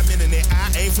said that I'm in it.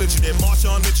 I ain't flinching it. March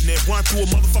on mention it. Run through a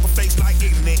motherfucker face like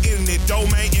internet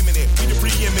domain imminent. We the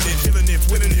preeminent, killing this,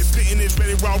 winning this, spitting this,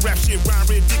 ready raw rap shit, rhyme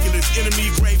ridiculous. Enemy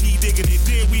grave, he digging it.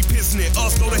 Then we pissing it.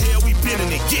 Us go to hell, we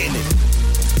pinning it, getting it.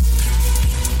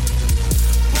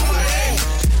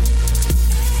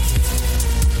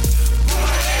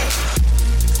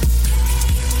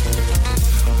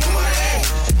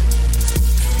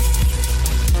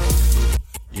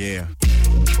 Yeah.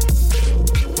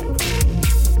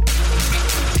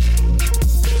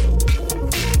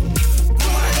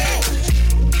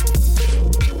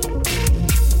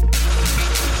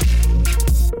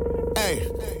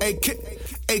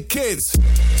 Hey, kids.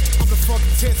 I'm the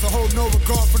fucking tits, I hold no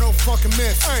regard for no fucking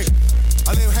myths. Hey,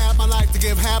 I live half my life to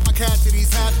give half my cash to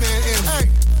these half-man imps. Hey,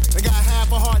 they got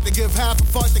half a heart to give half a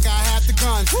fuck, they got half the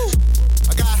guns. Woo!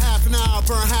 I got half an hour,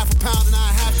 burn half a pound, and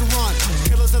I have to run.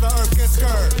 Killers of the earth get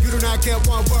scared. You do not get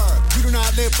one word. You do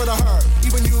not live for the herd.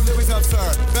 Even you live is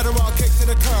absurd. Better all kick to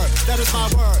the curb. That is my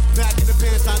word. Back in the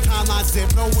bench, on timeline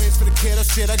zip. No wins for the kid. Oh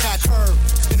shit, I got curved.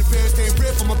 In the bench, they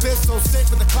rip. I'm a bitch so sick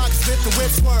when the clock spit, the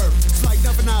whip swerve. It's like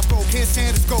nothing I broke. Can't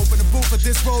stand the scope. In the booth of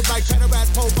this road like better ass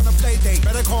Pope on a play date.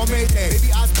 Better call Mayday.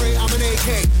 Baby, I spray, I'm an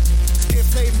AK. Get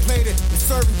played and played it. We're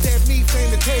serving dead meat,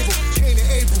 flame the table. Cain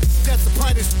and Abel, that's the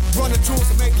brightest. Run the jewels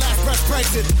and make last breath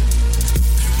Brexit.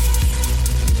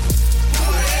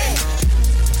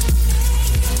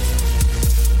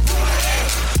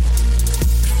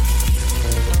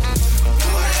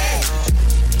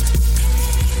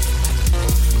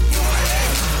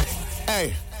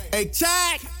 Hey,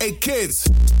 check! Hey, kids!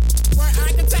 Where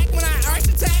I can take when I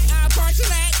architect, I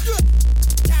partialate.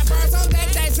 Got birds on deck,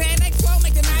 that Xanax flow,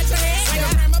 make the nights ahead. Like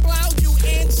a hammer blow, you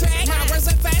in check. My words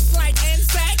are fast like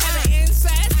insect. As an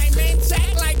insect, I'm in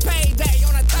check like payday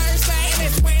on a Thursday. And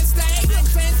it's Wednesday, I'm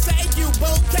sensei, you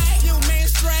bouquet, you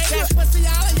menstruate. That's pussy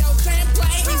all in your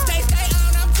template. We stay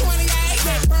on, I'm 28.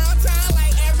 Get burn time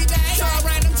like every day. So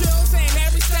random jewels in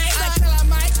every state. Like killer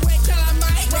Mike with killer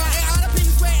Mike. Bro, all the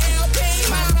pieces with LP.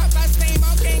 My love, I steam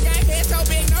on king, got hit so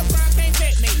big, no crime can't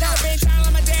fit me. No bitch, all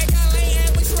on my dead gully,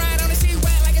 and we ride on the sea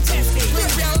wet like a jet ski.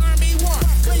 Please be alarm me one.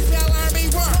 Please be alarm me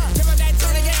one. Give up that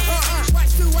turn again,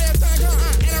 watch two way of tongue,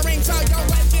 and a ring so your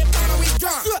wife get on we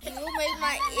drunk. You will make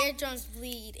my eardrums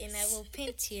bleed, and I will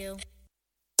pinch you.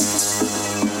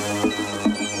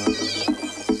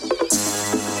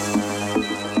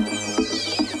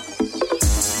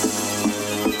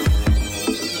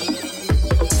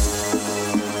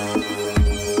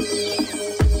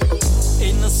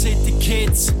 City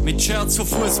Kids mit Shirts von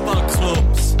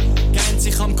Fußballclubs gehen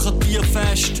sich am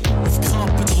Quartierfest auf die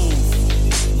Kappe drauf.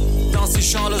 Das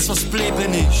ist alles, was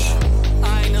geblieben ist.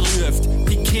 Einer ruft,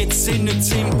 die Kids sind nicht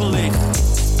zimperlich.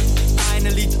 Einer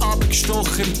liegt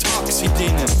abgestochen im Taxi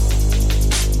drinnen.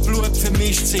 Blut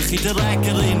vermischt sich in den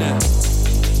Regerinnen.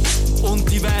 Und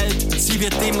die Welt, sie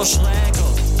wird immer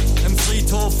schräger. Ein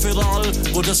Friedhof für all,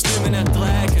 wo das nicht mehr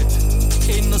ertragen.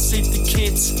 Inner City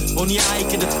Kids ohne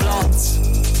eigenen Platz.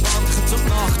 Banken zur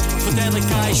Nacht von dieser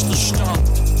Geisterstadt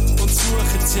und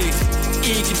suchen sich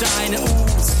irgendeinen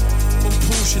aus und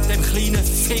pushen dem kleinen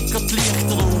Ficker die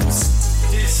Lichter aus.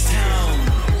 This town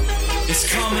is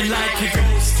coming like a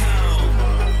ghost town.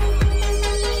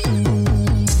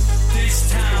 This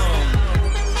town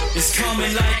is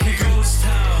coming like a ghost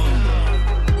town.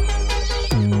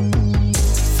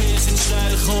 Wir sind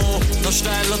schnell gekommen, noch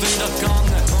schneller wieder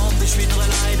gegangen. Man ist wieder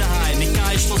allein daheim, mit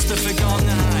Geist aus der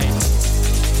Vergangenheit.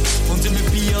 Und in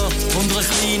einem Bier und einer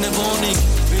kleinen Wohnung,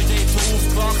 weil dort du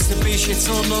aufgewachsen bist, jetzt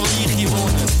nur noch Reiche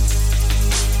wohnen.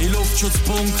 In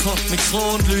Luftschutzbunker mit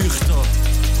Kronleuchter,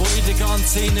 wo in der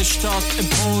ganzen Innenstadt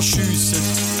emporschiessen.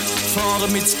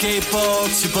 Fahren mit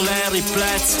Skateboards über leere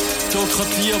Plätze, durch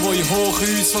Quartier, wo in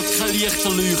Hochhäusern keine Lichter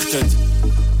leuchten.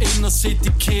 Inner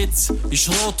City Kids in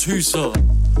Schrotthäusern,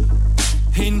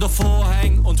 hinter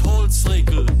Vorhängen und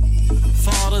Holzriegel.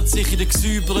 Fahren sich in der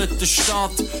gesäuberten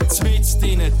Stadt, zmitzt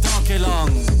drinnen,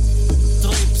 tagelang,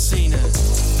 Trips rein.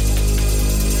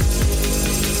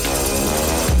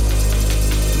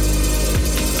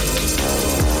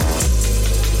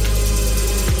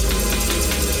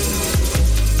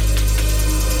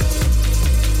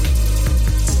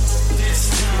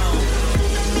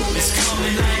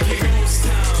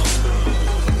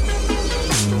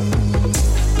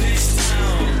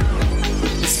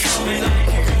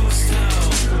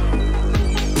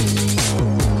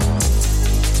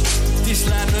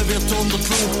 Unter die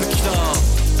Lupe getan.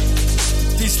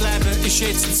 Dein Leben ist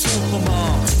jetzt ein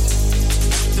Supermarkt.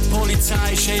 Der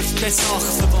Polizeichef, der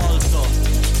Sachverwalter,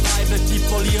 bleibt die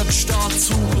polierte Stadt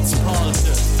sauber zu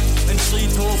behalten. Ein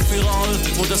Friedhof für alle,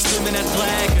 die das nicht mehr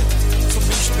ertragen. Zum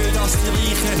Beispiel, dass die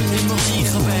Reichen immer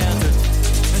reicher werden.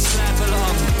 Ein Leben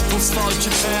lang aufs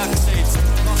falsche Pferd gesetzt,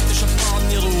 macht den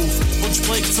Champagner auf und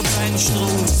springt zum Fenster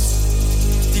raus.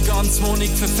 Die ganze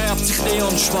Wohnung verfärbt sich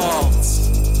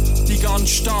neonschwarz. Die ganze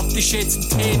Stadt ist jetzt ein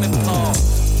Themenpark.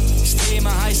 Das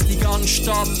Thema heisst, die ganze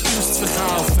Stadt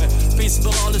auszuverkaufen, bis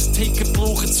wir alles Ticket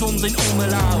brauchen, zum drin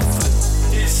rumlaufen.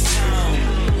 This town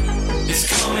is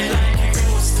coming like a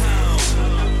ghost town.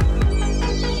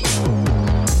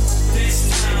 This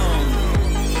town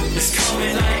is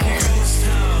coming like a ghost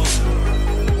town.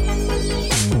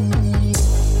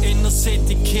 Inner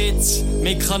City Kids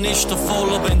mit Kanister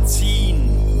voller Benzin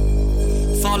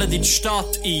fallen in die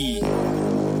Stadt ein.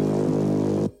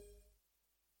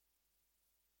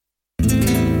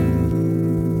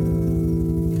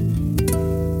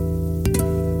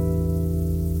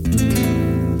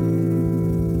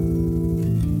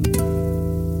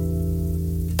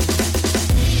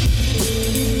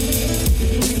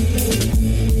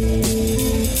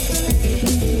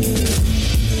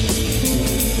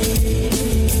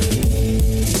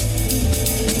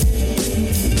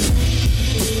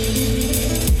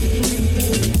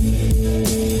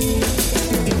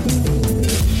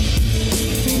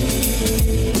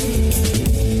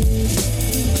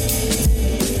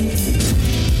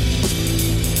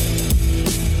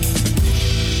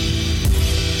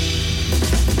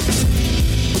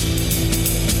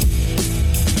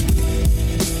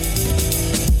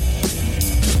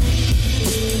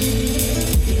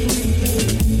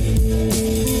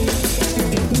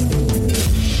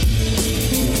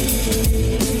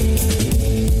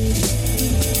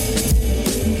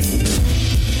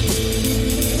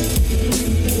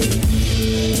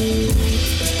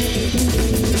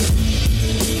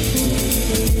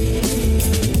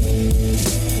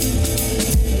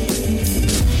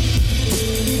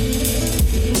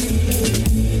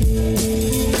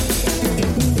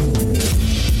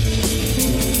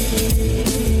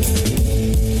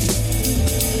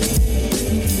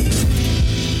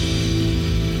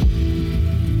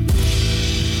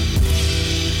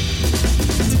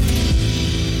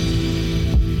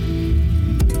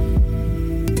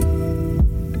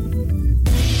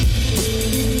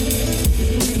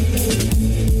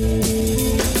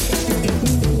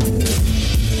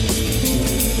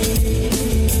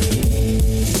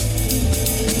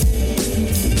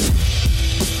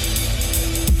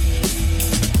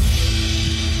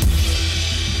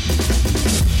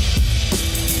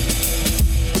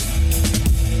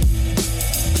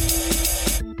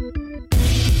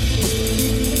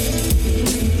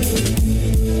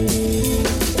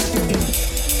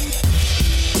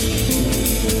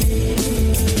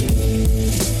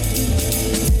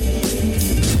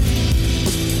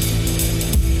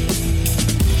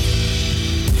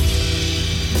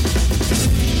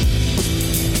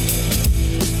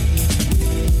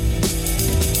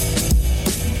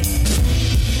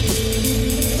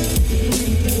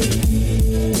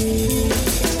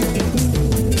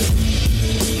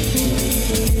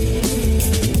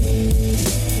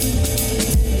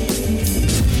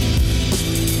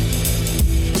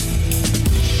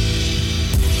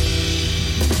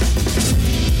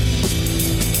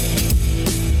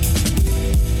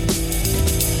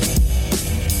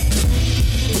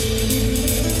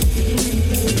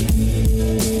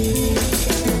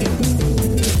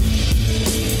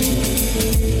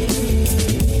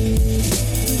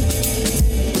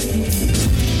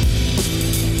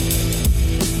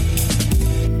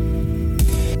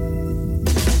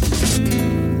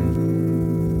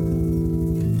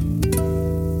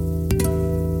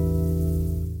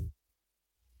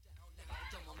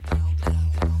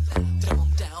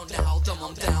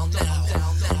 down now.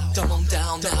 Dumb 'em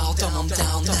down now, dumb 'em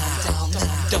down now.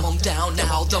 Dumb 'em down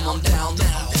now, dumb 'em down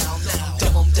now.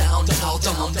 Dumb 'em down now,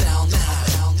 dumb 'em down now.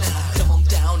 Dumb 'em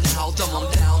down now, dumb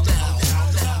 'em down now.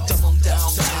 Dumb 'em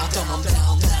down now, dumb 'em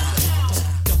down now.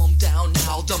 Dumb 'em down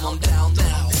now, dumb 'em down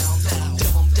now.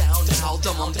 Dumb 'em down now,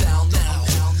 dumb 'em down now.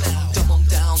 Dumb 'em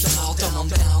down now, dumb 'em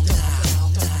down now.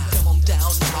 Dumb 'em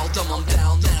down now, dumb 'em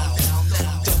down now.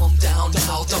 Dumb 'em down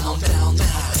now, dumb 'em down now. Dumb 'em down now, dumb 'em down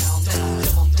now.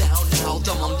 Dumb 'em down now,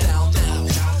 dumb 'em down now.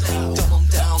 Dumb 'em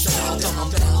down now, dumb 'em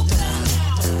down now.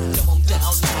 Dumb 'em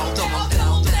down now, dumb 'em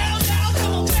down now.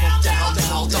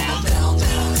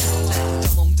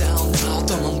 Dumb 'em down now,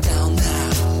 dumb 'em down now.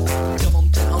 Dumb 'em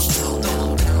down now, dumb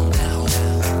 'em down now.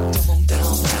 Dumb 'em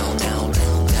down now, down,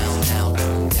 down,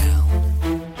 down, down.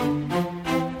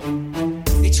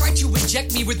 They tried to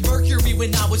inject me with mercury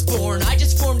when I was born. I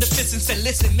just formed a fist and said,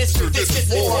 listen, mister, this is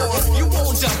war. You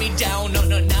won't dumb me down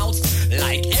unannounced.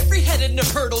 Like every head in the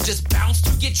hurdle just bounced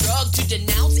to get drugged to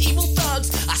denounce evil thugs.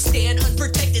 I stand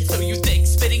unprotected, so you think.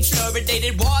 Spitting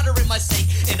fluoridated water in my sink.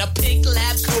 In a pink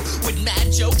lab coat with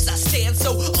mad jokes. I stand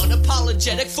so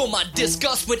unapologetic for my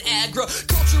disgust with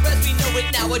agriculture as we know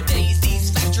it nowadays.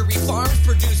 These factory farms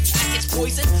produce packaged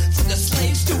poison for the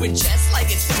slaves to ingest like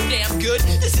it's so damn good.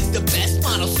 This is the best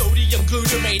monosodium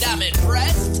glutamate. I'm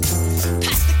impressed.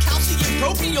 Pass the calcium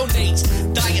propionate,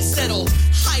 diacetyl,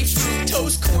 high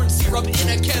fructose corn syrup in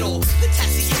a kettle,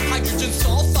 potassium hydrogen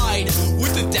sulfide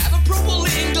with a dab of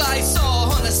propylene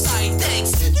glycol on the side.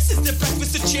 Thanks. This is the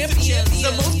breakfast of champions,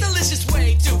 the most delicious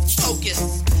way to focus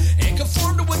and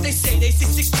conform to what they say. They say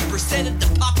 60% of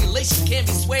the population can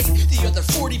be swayed. The other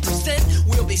 40%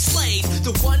 will be slayed.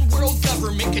 The one world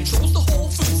government controls the whole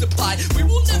food supply. We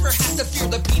will never have to fear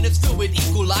the peanuts filled with E.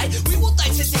 coli. We will die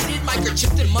sedated,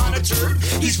 microchipped, and monitored.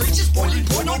 He's reached his boiling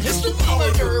point on his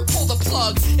thermometer. Pull the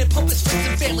plug and pump his friends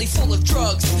and family full of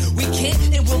drugs. We can't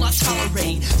and will not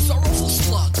tolerate sorrowful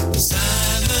slugs.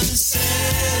 Simon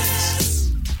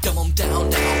says, dumb 'em down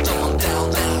now, dumb 'em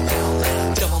down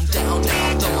now. Dumb 'em down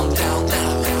now, dumb 'em down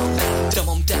now. Dumb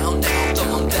 'em down now,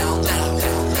 dumb 'em down now.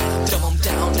 Dumb 'em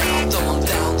down now, dumb 'em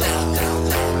down now.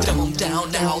 Dumb 'em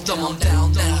down now, dumb 'em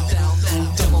down now.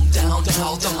 Dumb 'em down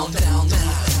now, dumb 'em down now. Dumb 'em down now, dumb 'em down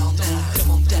now.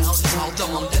 Dumb 'em down now,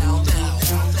 dumb 'em down now.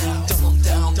 Dumb 'em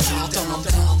down now, dumb 'em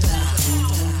down now.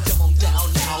 Dumb 'em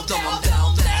down now, dumb 'em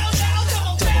down now. Dumb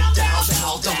 'em down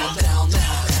now, dumb 'em down now.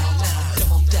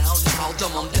 Dumb 'em down now,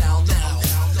 dumb 'em down now.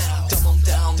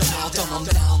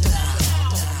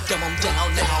 Dumb 'em down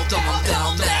now, dumb 'em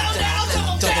down now. Dumb 'em down now, dumb 'em down now.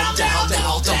 Dumb 'em down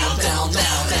now, dumb 'em down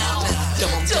now.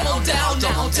 Dumb 'em down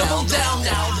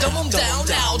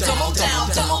now, dumb 'em down,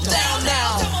 dumb 'em down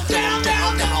now. Dumb 'em down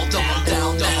now, dumb 'em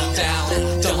down, dumb 'em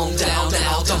down. Dumb 'em down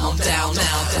now, dumb 'em down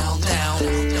now. Down,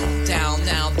 down, down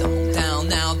now, dumb 'em down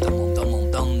now. Dumb 'em, dumb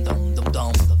 'em, dumb, dumb,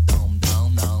 dumb, dumb, dumb,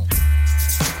 down now.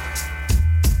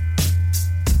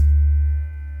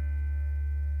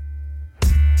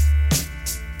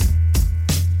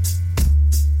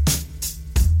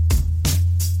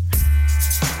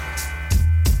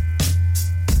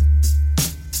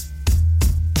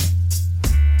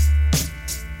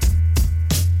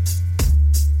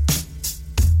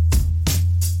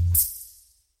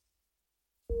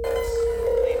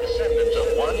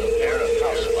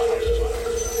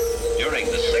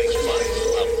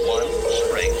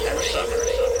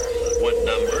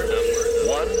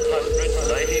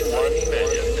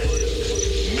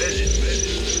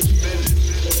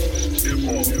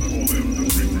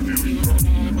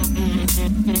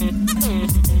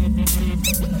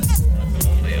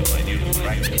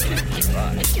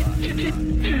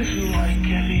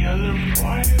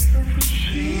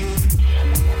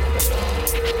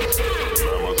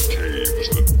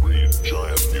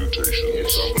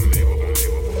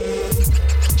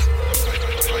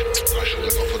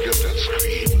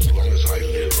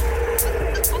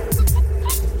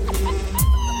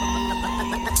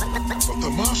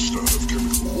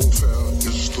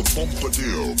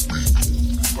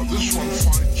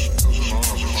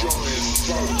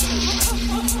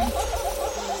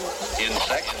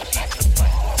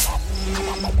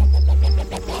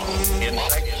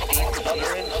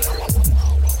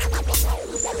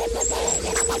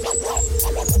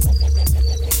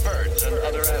 Birds and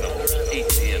other animals eat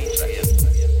the insects.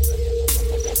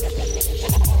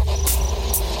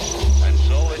 And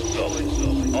so it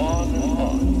goes, on and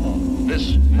on.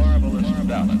 This marvelous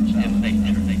balance in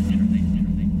nature,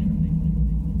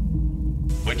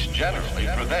 which generally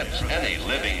prevents any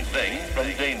living thing from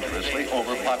dangerously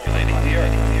overpopulating the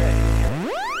earth.